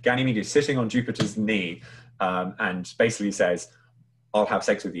Ganymede. Ganymede is sitting on Jupiter's knee and basically says, "I'll have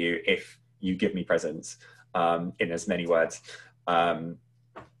sex with you if you give me presents," in as many words.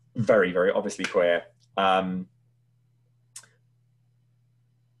 Very, very obviously queer.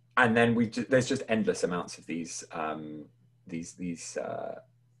 And then there's just endless amounts of these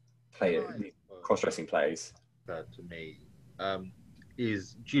cross-dressing plays. That to me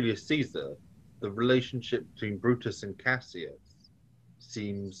is Julius Caesar. The relationship between Brutus and Cassius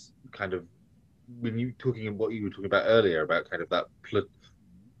seems kind of, when you talking in what you were talking about earlier about kind of that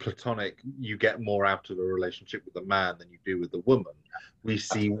platonic, you get more out of a relationship with a man than you do with a woman. We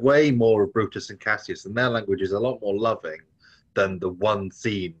see way more of Brutus and Cassius, and their language is a lot more loving than the one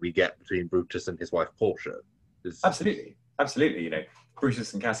scene we get between Brutus and his wife Portia. Absolutely.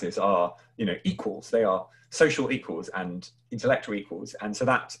 Brutus and Cassius are, equals. They are social equals and intellectual equals, and so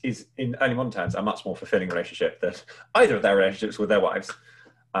that is, in early modern terms, a much more fulfilling relationship than either of their relationships with their wives,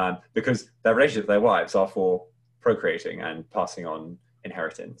 because their relationships with their wives are for procreating and passing on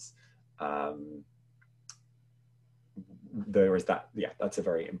inheritance. There is that. Yeah, that's a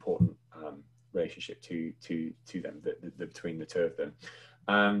very important relationship to them, between the two of them.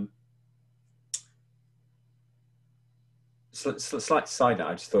 Slight side note,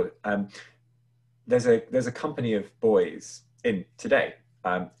 I just thought there's a company of boys in today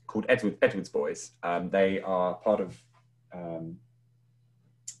called Edward's Boys. They are part of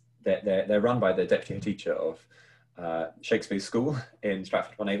they're run by the deputy head teacher of Shakespeare's School in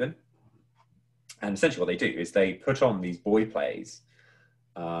Stratford-upon-Avon, and essentially what they do is they put on these boy plays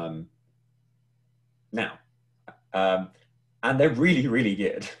now, and they're really, really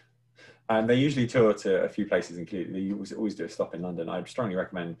good. And they usually tour to a few places, including they always do a stop in London. I strongly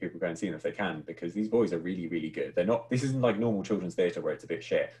recommend people go and see them if they can, because these boys are really, really good. They're not. This isn't like normal children's theatre where it's a bit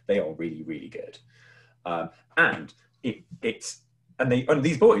shit. They are really, really good. And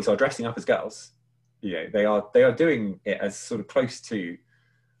these boys are dressing up as girls. They are doing it as sort of close to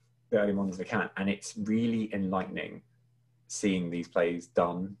the early moderns as they can, and it's really enlightening seeing these plays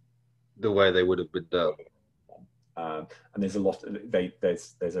done the way they would have been done. And there's a lot.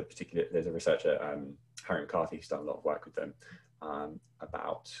 There's a researcher, Harry McCarthy, who's done a lot of work with them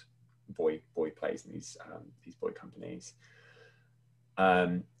about boy plays in these boy companies.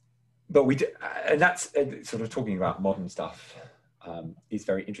 But we do, and that's sort of talking about modern stuff. Is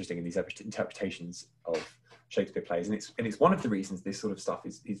very interesting in these interpretations of Shakespeare plays, and it's one of the reasons this sort of stuff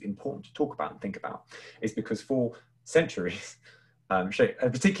is important to talk about and think about, is because for centuries,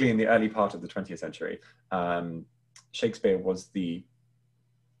 particularly in the early part of the 20th century, Shakespeare was the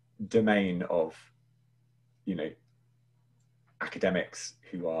domain of, academics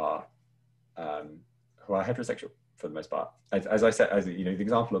who are heterosexual for the most part. As I said, the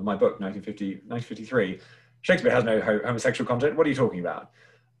example of my book, 1953, Shakespeare has no homosexual content. What are you talking about?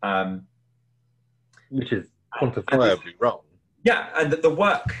 Which is quantifiably wrong. Yeah, and the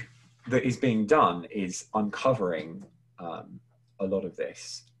work that is being done is uncovering a lot of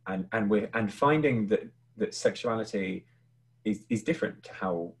this, and finding that sexuality is different to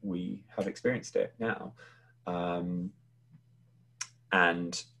how we have experienced it now,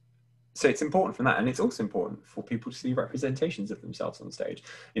 and so it's important for that, and it's also important for people to see representations of themselves on stage.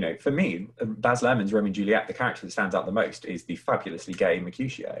 You know, for me, Baz Luhrmann's Romeo and Juliet, the character that stands out the most is the fabulously gay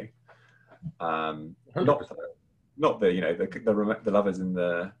Mercutio. Not 100%. not the, you know, the lovers in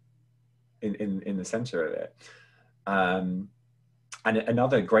the center of it. And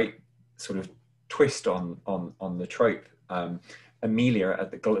another great sort of twist on the trope. Emilia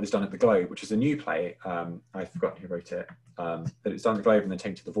it was done at the Globe, which is a new play. I've forgotten who wrote it, but it was done at the Globe and then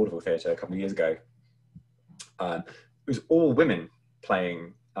taken to the Vaudeville Theatre a couple of years ago. It was all women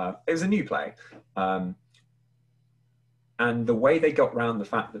playing. It was a new play, and the way they got around the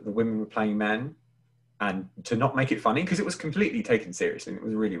fact that the women were playing men, and to not make it funny, because it was completely taken seriously and it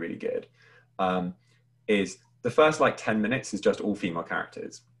was really, really good, is the first like 10 minutes is just all female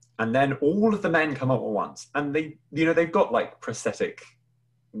characters. And then all of the men come up at once, and they, you know, they've got like prosthetic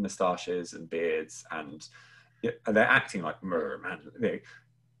moustaches and beards, and they're acting like man, you know,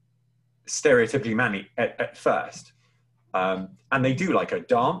 stereotypically manly at first. And they do like a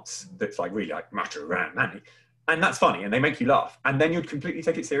dance that's like really like macho and manly, and that's funny, and they make you laugh. And then you'd completely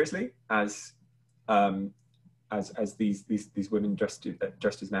take it seriously as these women dressed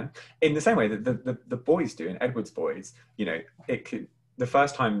as men, in the same way that the boys do in Edward's Boys. You know, the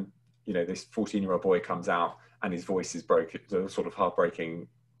first time, you know, this 14-year-old boy comes out and his voice is broken, sort of heartbreaking,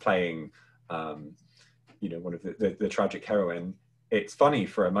 playing, you know, one of the tragic heroine. It's funny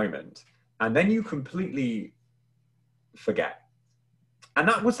for a moment, and then you completely forget. And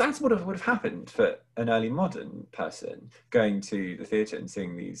that's what would have happened for an early modern person going to the theatre and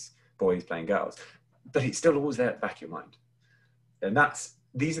seeing these boys playing girls. But it's still always there at the back of your mind. And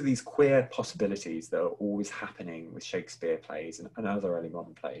these are these queer possibilities that are always happening with Shakespeare plays and other early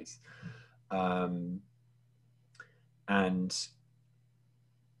modern plays. And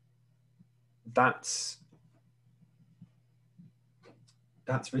that's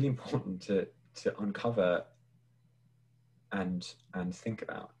really important to uncover and think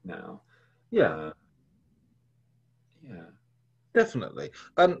about now. Yeah. Yeah. Definitely.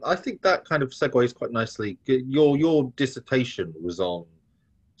 I think that kind of segues quite nicely. Your dissertation was on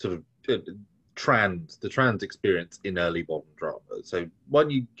sort of the trans experience in early modern drama. So why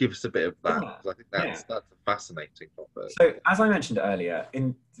don't you give us a bit of that? Yeah. Because I think that's a fascinating topic. So as I mentioned earlier,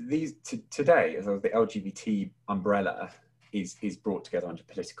 in these today, as the LGBT umbrella is brought together under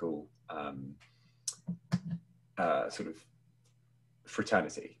political sort of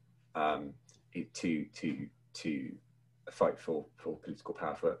fraternity to fight for political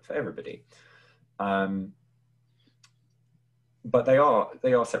power for everybody, but they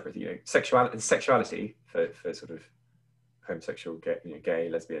are separate. You know, sexuality for sort of homosexual, gay,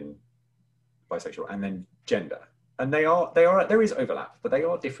 lesbian, bisexual, and then gender, and there is overlap, but they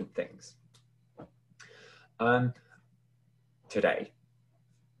are different things. Today,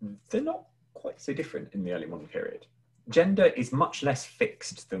 they're not quite so different in the early modern period. Gender is much less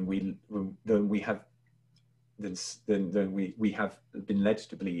fixed than we have been led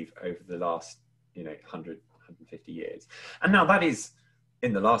to believe over the last 150 years. And now that is,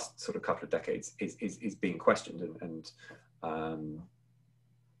 in the last sort of couple of decades, is being questioned, and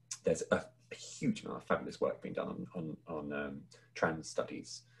there's a huge amount of fabulous work being done on trans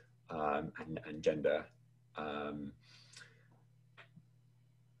studies and gender.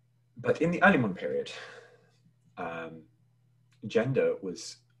 But in the early modern period, gender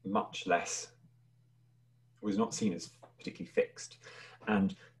was much less, was not seen as particularly fixed.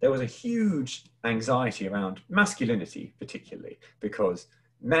 And there was a huge anxiety around masculinity, particularly, because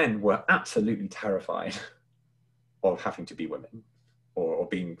men were absolutely terrified of having to be women or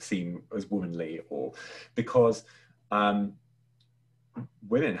being seen as womanly, or because women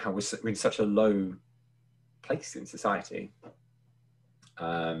were in such a low place in society.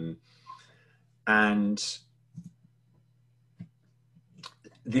 And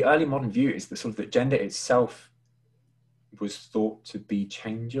the early modern view is that gender itself was thought to be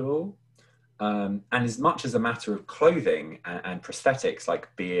changeable, and as much as a matter of clothing and prosthetics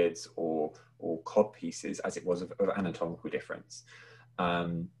like beards or cod pieces as it was of anatomical difference.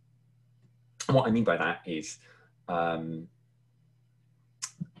 And what I mean by that is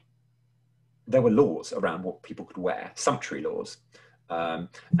there were laws around what people could wear, sumptuary laws, and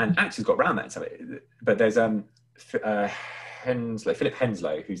actors got around that. But there's Philip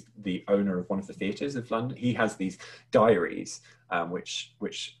Henslowe, who's the owner of one of the theatres of London. He has these diaries, which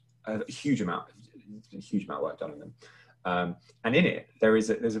a huge amount of work done on them. And in it, there's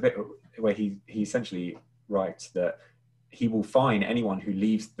a bit where he essentially writes that he will fine anyone who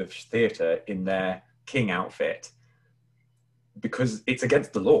leaves the theatre in their king outfit because it's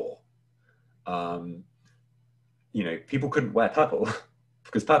against the law. People couldn't wear purple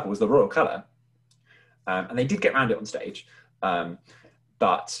because purple was the royal colour. And they did get around it on stage.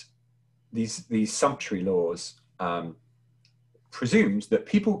 But these sumptuary laws presumed that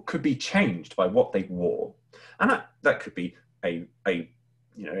people could be changed by what they wore. And that could be a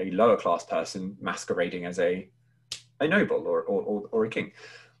lower class person masquerading as a noble or a king.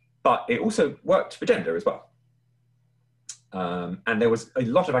 But it also worked for gender as well. And there was a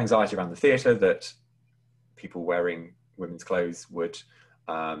lot of anxiety around the theatre that people wearing women's clothes would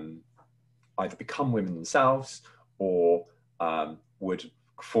either become women themselves or would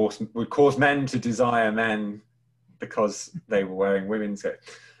cause men to desire men because they were wearing women's clothes.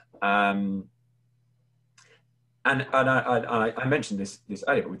 And I mentioned this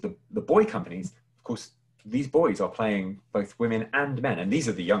earlier, but with the boy companies, of course, these boys are playing both women and men, and these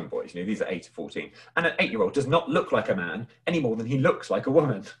are the young boys. These are 8 to 14, and an 8-year-old does not look like a man any more than he looks like a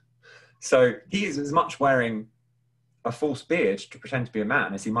woman. So he is as much wearing a false beard to pretend to be a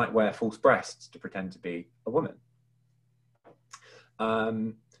man as he might wear false breasts to pretend to be a woman.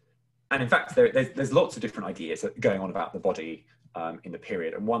 And in fact, there's lots of different ideas going on about the body in the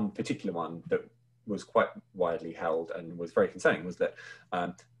period, and one particular one that was quite widely held and was very concerning was that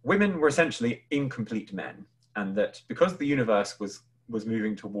women were essentially incomplete men, and that because the universe was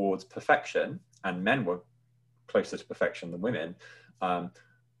moving towards perfection and men were closer to perfection than women,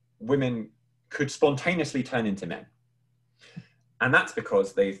 women could spontaneously turn into men. And that's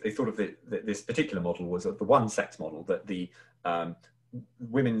because they thought of this particular model was the one-sex model, that the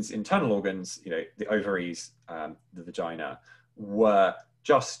women's internal organs, the ovaries, the vagina, were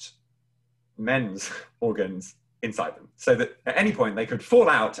just men's organs inside them, so that at any point they could fall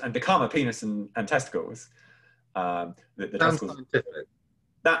out and become a penis and testicles. The testicles. Scientific.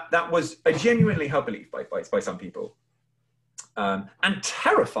 That was a genuinely held belief by some people, and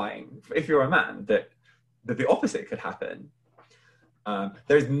terrifying if you're a man that the opposite could happen.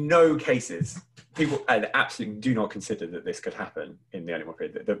 There's no cases. People absolutely do not consider that this could happen in the early modern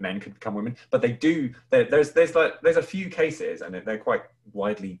period, that men could become women, but they do. There's a few cases, and they're quite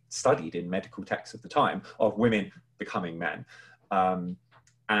widely studied in medical texts of the time, of women becoming men. And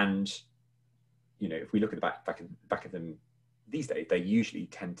if we look at the back of them these days, they usually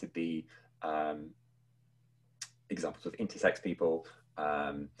tend to be examples of intersex people,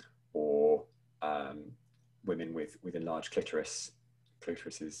 or women with enlarged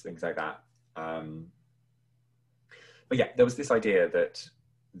clitorises, things like that. But yeah, there was this idea that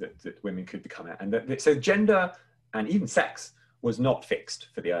women could become it, and so gender and even sex was not fixed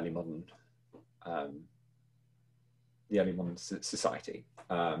for the early modern society,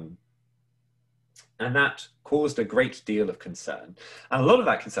 and that caused a great deal of concern, and a lot of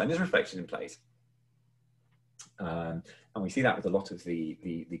that concern is reflected in plays, and we see that with a lot of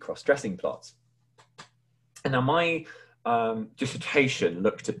the cross-dressing plots. And now my dissertation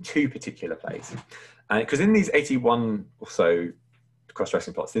looked at 2 particular plays, because in these 81 or so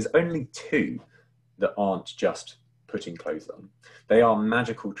cross-dressing plots, there's only 2 that aren't just putting clothes on. They are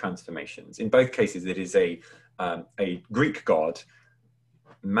magical transformations. In both cases, it is a Greek god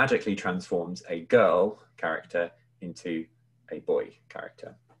magically transforms a girl character into a boy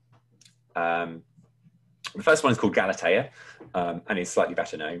character. The first one is called Galatea, and is slightly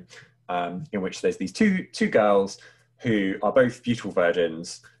better known, in which there's these two girls who are both beautiful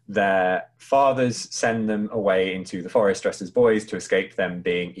virgins. Their fathers send them away into the forest dressed as boys to escape them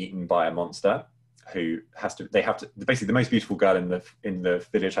being eaten by a monster who basically the most beautiful girl in the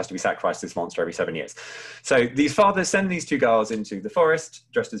village has to be sacrificed to this monster every 7 years. So these fathers send these 2 girls into the forest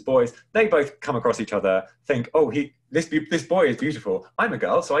dressed as boys. They both come across each other, think, oh, this boy is beautiful. I'm a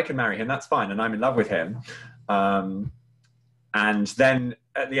girl, so I can marry him. That's fine. And I'm in love with him. And then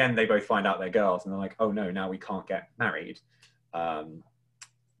at the end, they both find out they're girls, and they're like, "Oh no, now we can't get married." And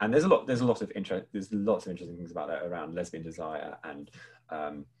there's lots of interesting things about that around lesbian desire and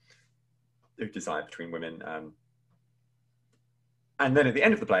the desire between women. And then at the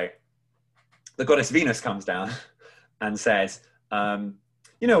end of the play, the goddess Venus comes down and says, "You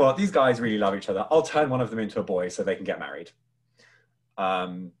know what? These guys really love each other. I'll turn one of them into a boy so they can get married."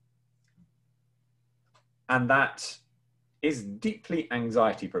 And that is deeply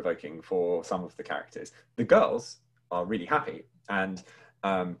anxiety-provoking for some of the characters. The girls are really happy, and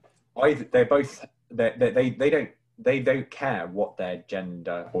they don't care what their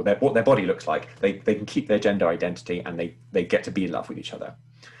gender or what their body looks like. They can keep their gender identity, and they get to be in love with each other.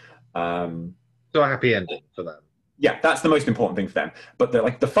 So a happy ending for them. Yeah, that's the most important thing for them. But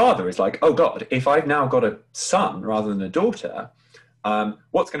the father is like, oh God, if I've now got a son rather than a daughter,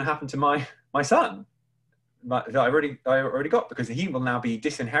 what's going to happen to my son? That I already got, because he will now be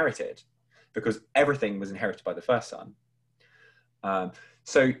disinherited, because everything was inherited by the first son.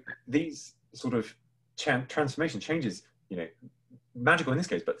 So these sort of transformation changes, magical in this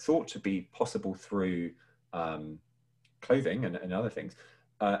case, but thought to be possible through clothing and other things,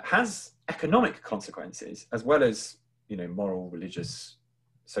 has economic consequences as well as moral, religious,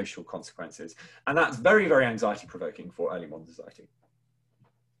 social consequences, and that's very, very anxiety provoking for early modern society.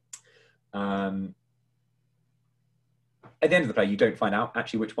 At the end of the play, you don't find out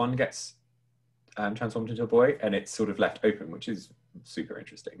actually which one gets transformed into a boy, and it's sort of left open, which is super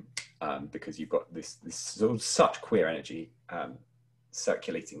interesting, because you've got this sort of such queer energy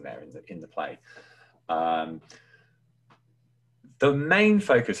circulating there in the play. The main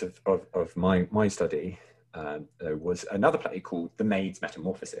focus of my study was another play called The Maid's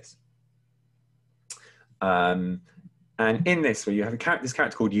Metamorphosis. And in this, where you have this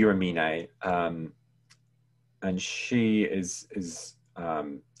character called Eurymene, and she is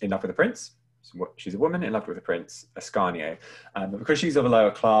in love with a prince. She's a woman in love with a prince, Ascanio. But because she's of a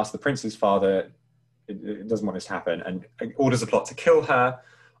lower class, the prince's father doesn't want this to happen and orders a plot to kill her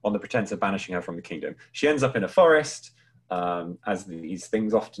on the pretense of banishing her from the kingdom. She ends up in a forest, as these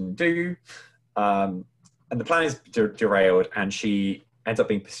things often do. And the plan is derailed, and she ends up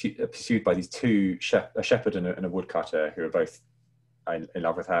being pursued by these two, a shepherd and a woodcutter, who are both in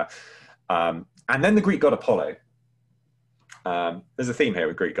love with her. And then the Greek god Apollo. There's a theme here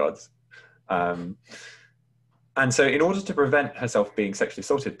with Greek gods. And so in order to prevent herself being sexually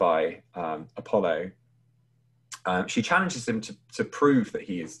assaulted by Apollo, she challenges him to prove that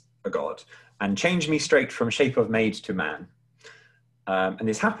he is a god and change me straight from shape of maid to man. And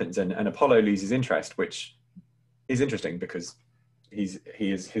this happens, and Apollo loses interest, which is interesting because he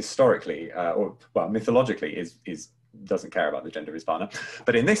is historically, mythologically, doesn't care about the gender of his partner.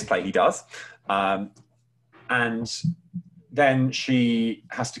 But in this play, he does. And then she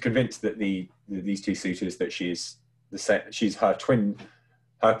has to convince these two suitors that she's her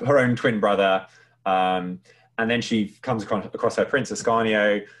own twin brother. And then she comes across her prince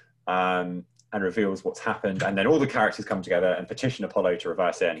Ascanio, and reveals what's happened. And then all the characters come together and petition Apollo to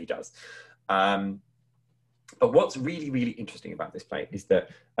reverse it, and he does. But what's really, really interesting about this play is that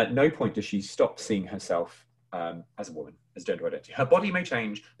at no point does she stop seeing herself as a woman, as gender identity. Her body may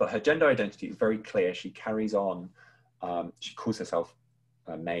change, but her gender identity is very clear. She carries on. She calls herself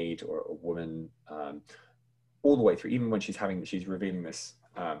a maid or a woman all the way through, even when she's revealing this,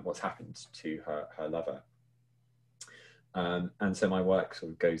 what's happened to her lover. And so my work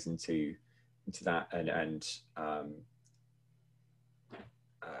sort of goes into that and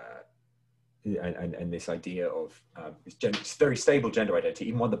this idea of this very stable gender identity,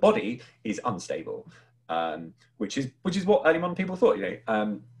 even when the body is unstable, which is what early modern people thought.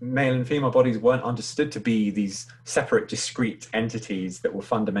 Male and female bodies weren't understood to be these separate, discrete entities that were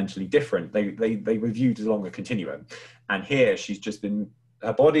fundamentally different. They were viewed along a continuum, and here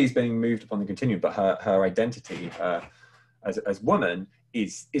her body's being moved upon the continuum, but her identity as woman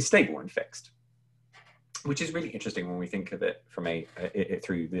is stable and fixed, which is really interesting when we think of it from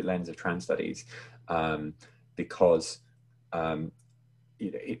through the lens of trans studies, because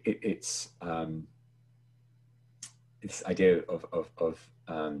it's this idea of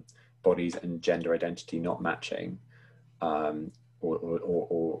bodies and gender identity not matching, or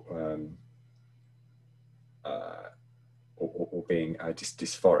being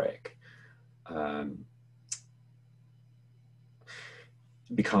dysphoric,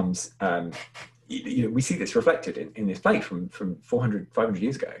 becomes we see this reflected in this play from 400, 500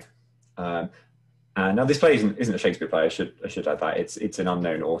 years ago. And now this play isn't a Shakespeare play. I should add that it's an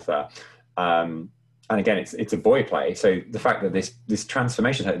unknown author. And again, it's a boy play. So the fact that this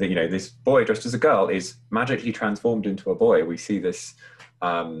transformation, that this boy dressed as a girl is magically transformed into a boy, we see this.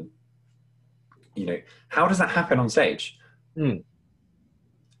 How does that happen on stage?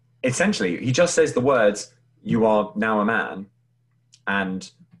 Essentially, he just says the words, "You are now a man,"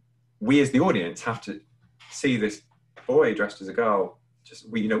 and we as the audience have to see this boy dressed as a girl.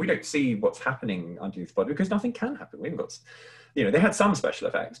 We don't see what's happening underneath the body because nothing can happen. We haven't got, they had some special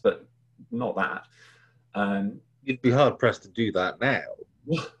effects, but not that. You'd be hard pressed to do that now.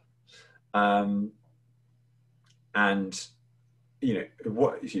 And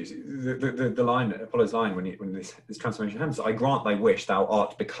what the line, Apollo's line when this transformation happens, "I grant thy wish, thou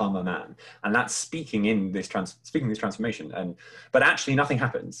art become a man," and that's speaking this transformation, but actually nothing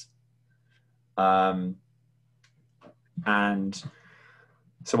happens. And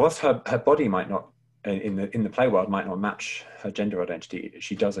so whilst her body might not in the play world might not match her gender identity,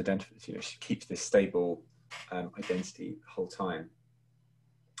 she does identify. She keeps this stable identity the whole time.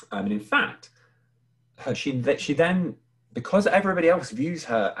 And in fact, she then, because everybody else views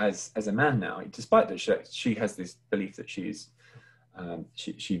her as a man now, despite that she has this belief that she's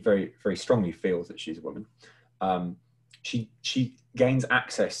She very, very strongly feels that she's a woman. She gains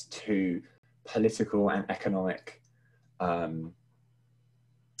access to political and economic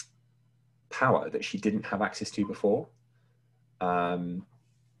power that she didn't have access to before. And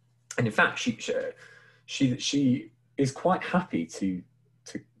in fact, she is quite happy to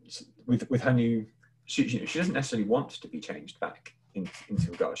with her new. She doesn't necessarily want to be changed back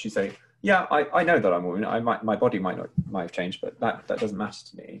into a girl. She's saying, yeah, I know that I'm a woman. My body might have changed, but that doesn't matter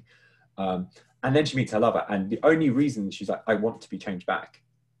to me. And then she meets her lover, and the only reason she's like, I want to be changed back,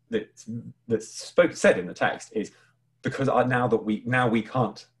 that's said in the text, is because now we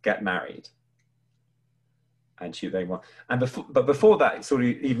can't get married. And but before that, sort of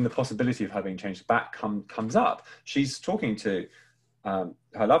even the possibility of her being changed back comes up. She's talking to her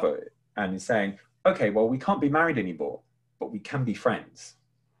lover and is saying, okay, well, we can't be married anymore, but we can be friends.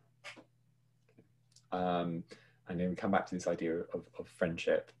 And then we come back to this idea of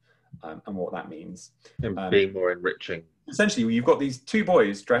friendship and what that means. And being more enriching. Essentially, you've got these two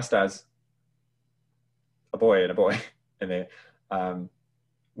boys dressed as a boy and a boy, and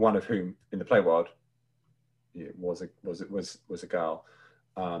one of whom in the play world was a girl,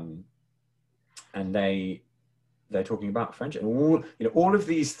 and they're talking about friendship. All of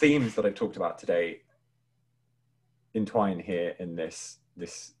these themes that I've talked about today entwine here in this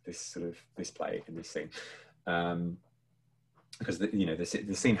play, in this scene, because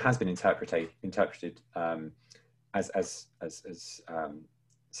the scene has been interpreted as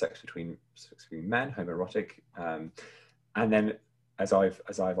sex between men, homoerotic, and then as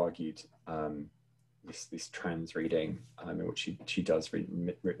I've argued, this trans reading, in which she does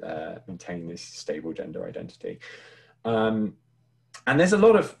maintain this stable gender identity. And there's a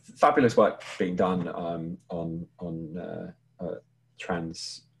lot of fabulous work being done on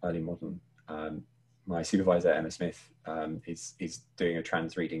trans early modern. My supervisor, Emma Smith, is doing a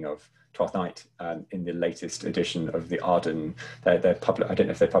trans reading of Twelfth Night in the latest edition of the Arden. I don't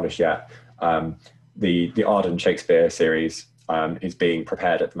know if they're published yet. The Arden Shakespeare series is being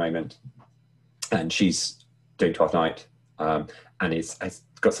prepared at the moment, and she's doing Twelfth Night, and has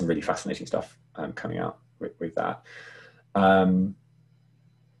got some really fascinating stuff coming out with that.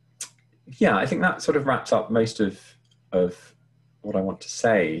 Yeah, I think that sort of wraps up most of what I want to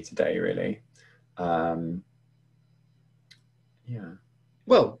say today, really. Yeah.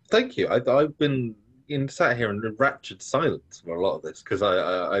 Well, thank you. I've been sat here in enraptured silence for a lot of this, because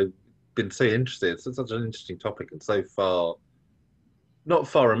I've been so interested. It's such an interesting topic, and so far, not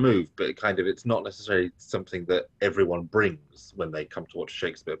far removed, but it's not necessarily something that everyone brings when they come to watch a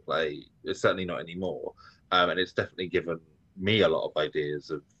Shakespeare play. It's certainly not anymore. And it's definitely given me a lot of ideas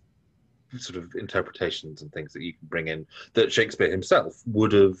of sort of interpretations and things that you can bring in that Shakespeare himself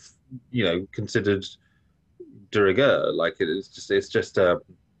would have, considered de rigueur. Like it's just the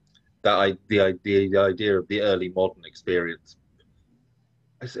idea of the early modern experience.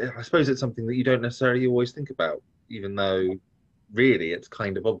 I suppose it's something that you don't necessarily always think about, even though really it's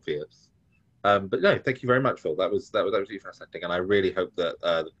kind of obvious. But no, thank you very much, Phil. That was absolutely fascinating, and I really hope that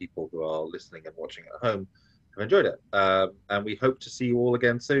the people who are listening and watching at home have enjoyed it. And we hope to see you all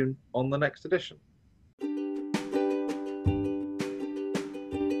again soon on the next edition.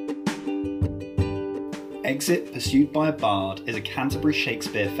 Exit Pursued by a Bard is a Canterbury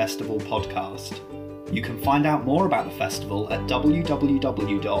Shakespeare Festival podcast. You can find out more about the festival at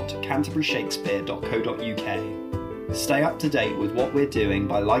www.canterburyshakespeare.co.uk. Stay up to date with what we're doing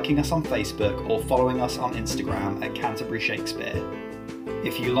by liking us on Facebook or following us on Instagram at Canterbury Shakespeare.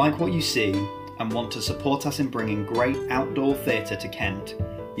 If you like what you see and want to support us in bringing great outdoor theatre to Kent,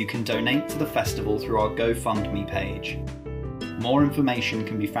 you can donate to the festival through our GoFundMe page. More information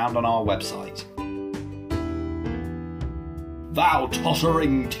can be found on our website. Thou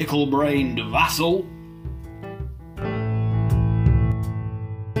tottering tickle-brained vassal!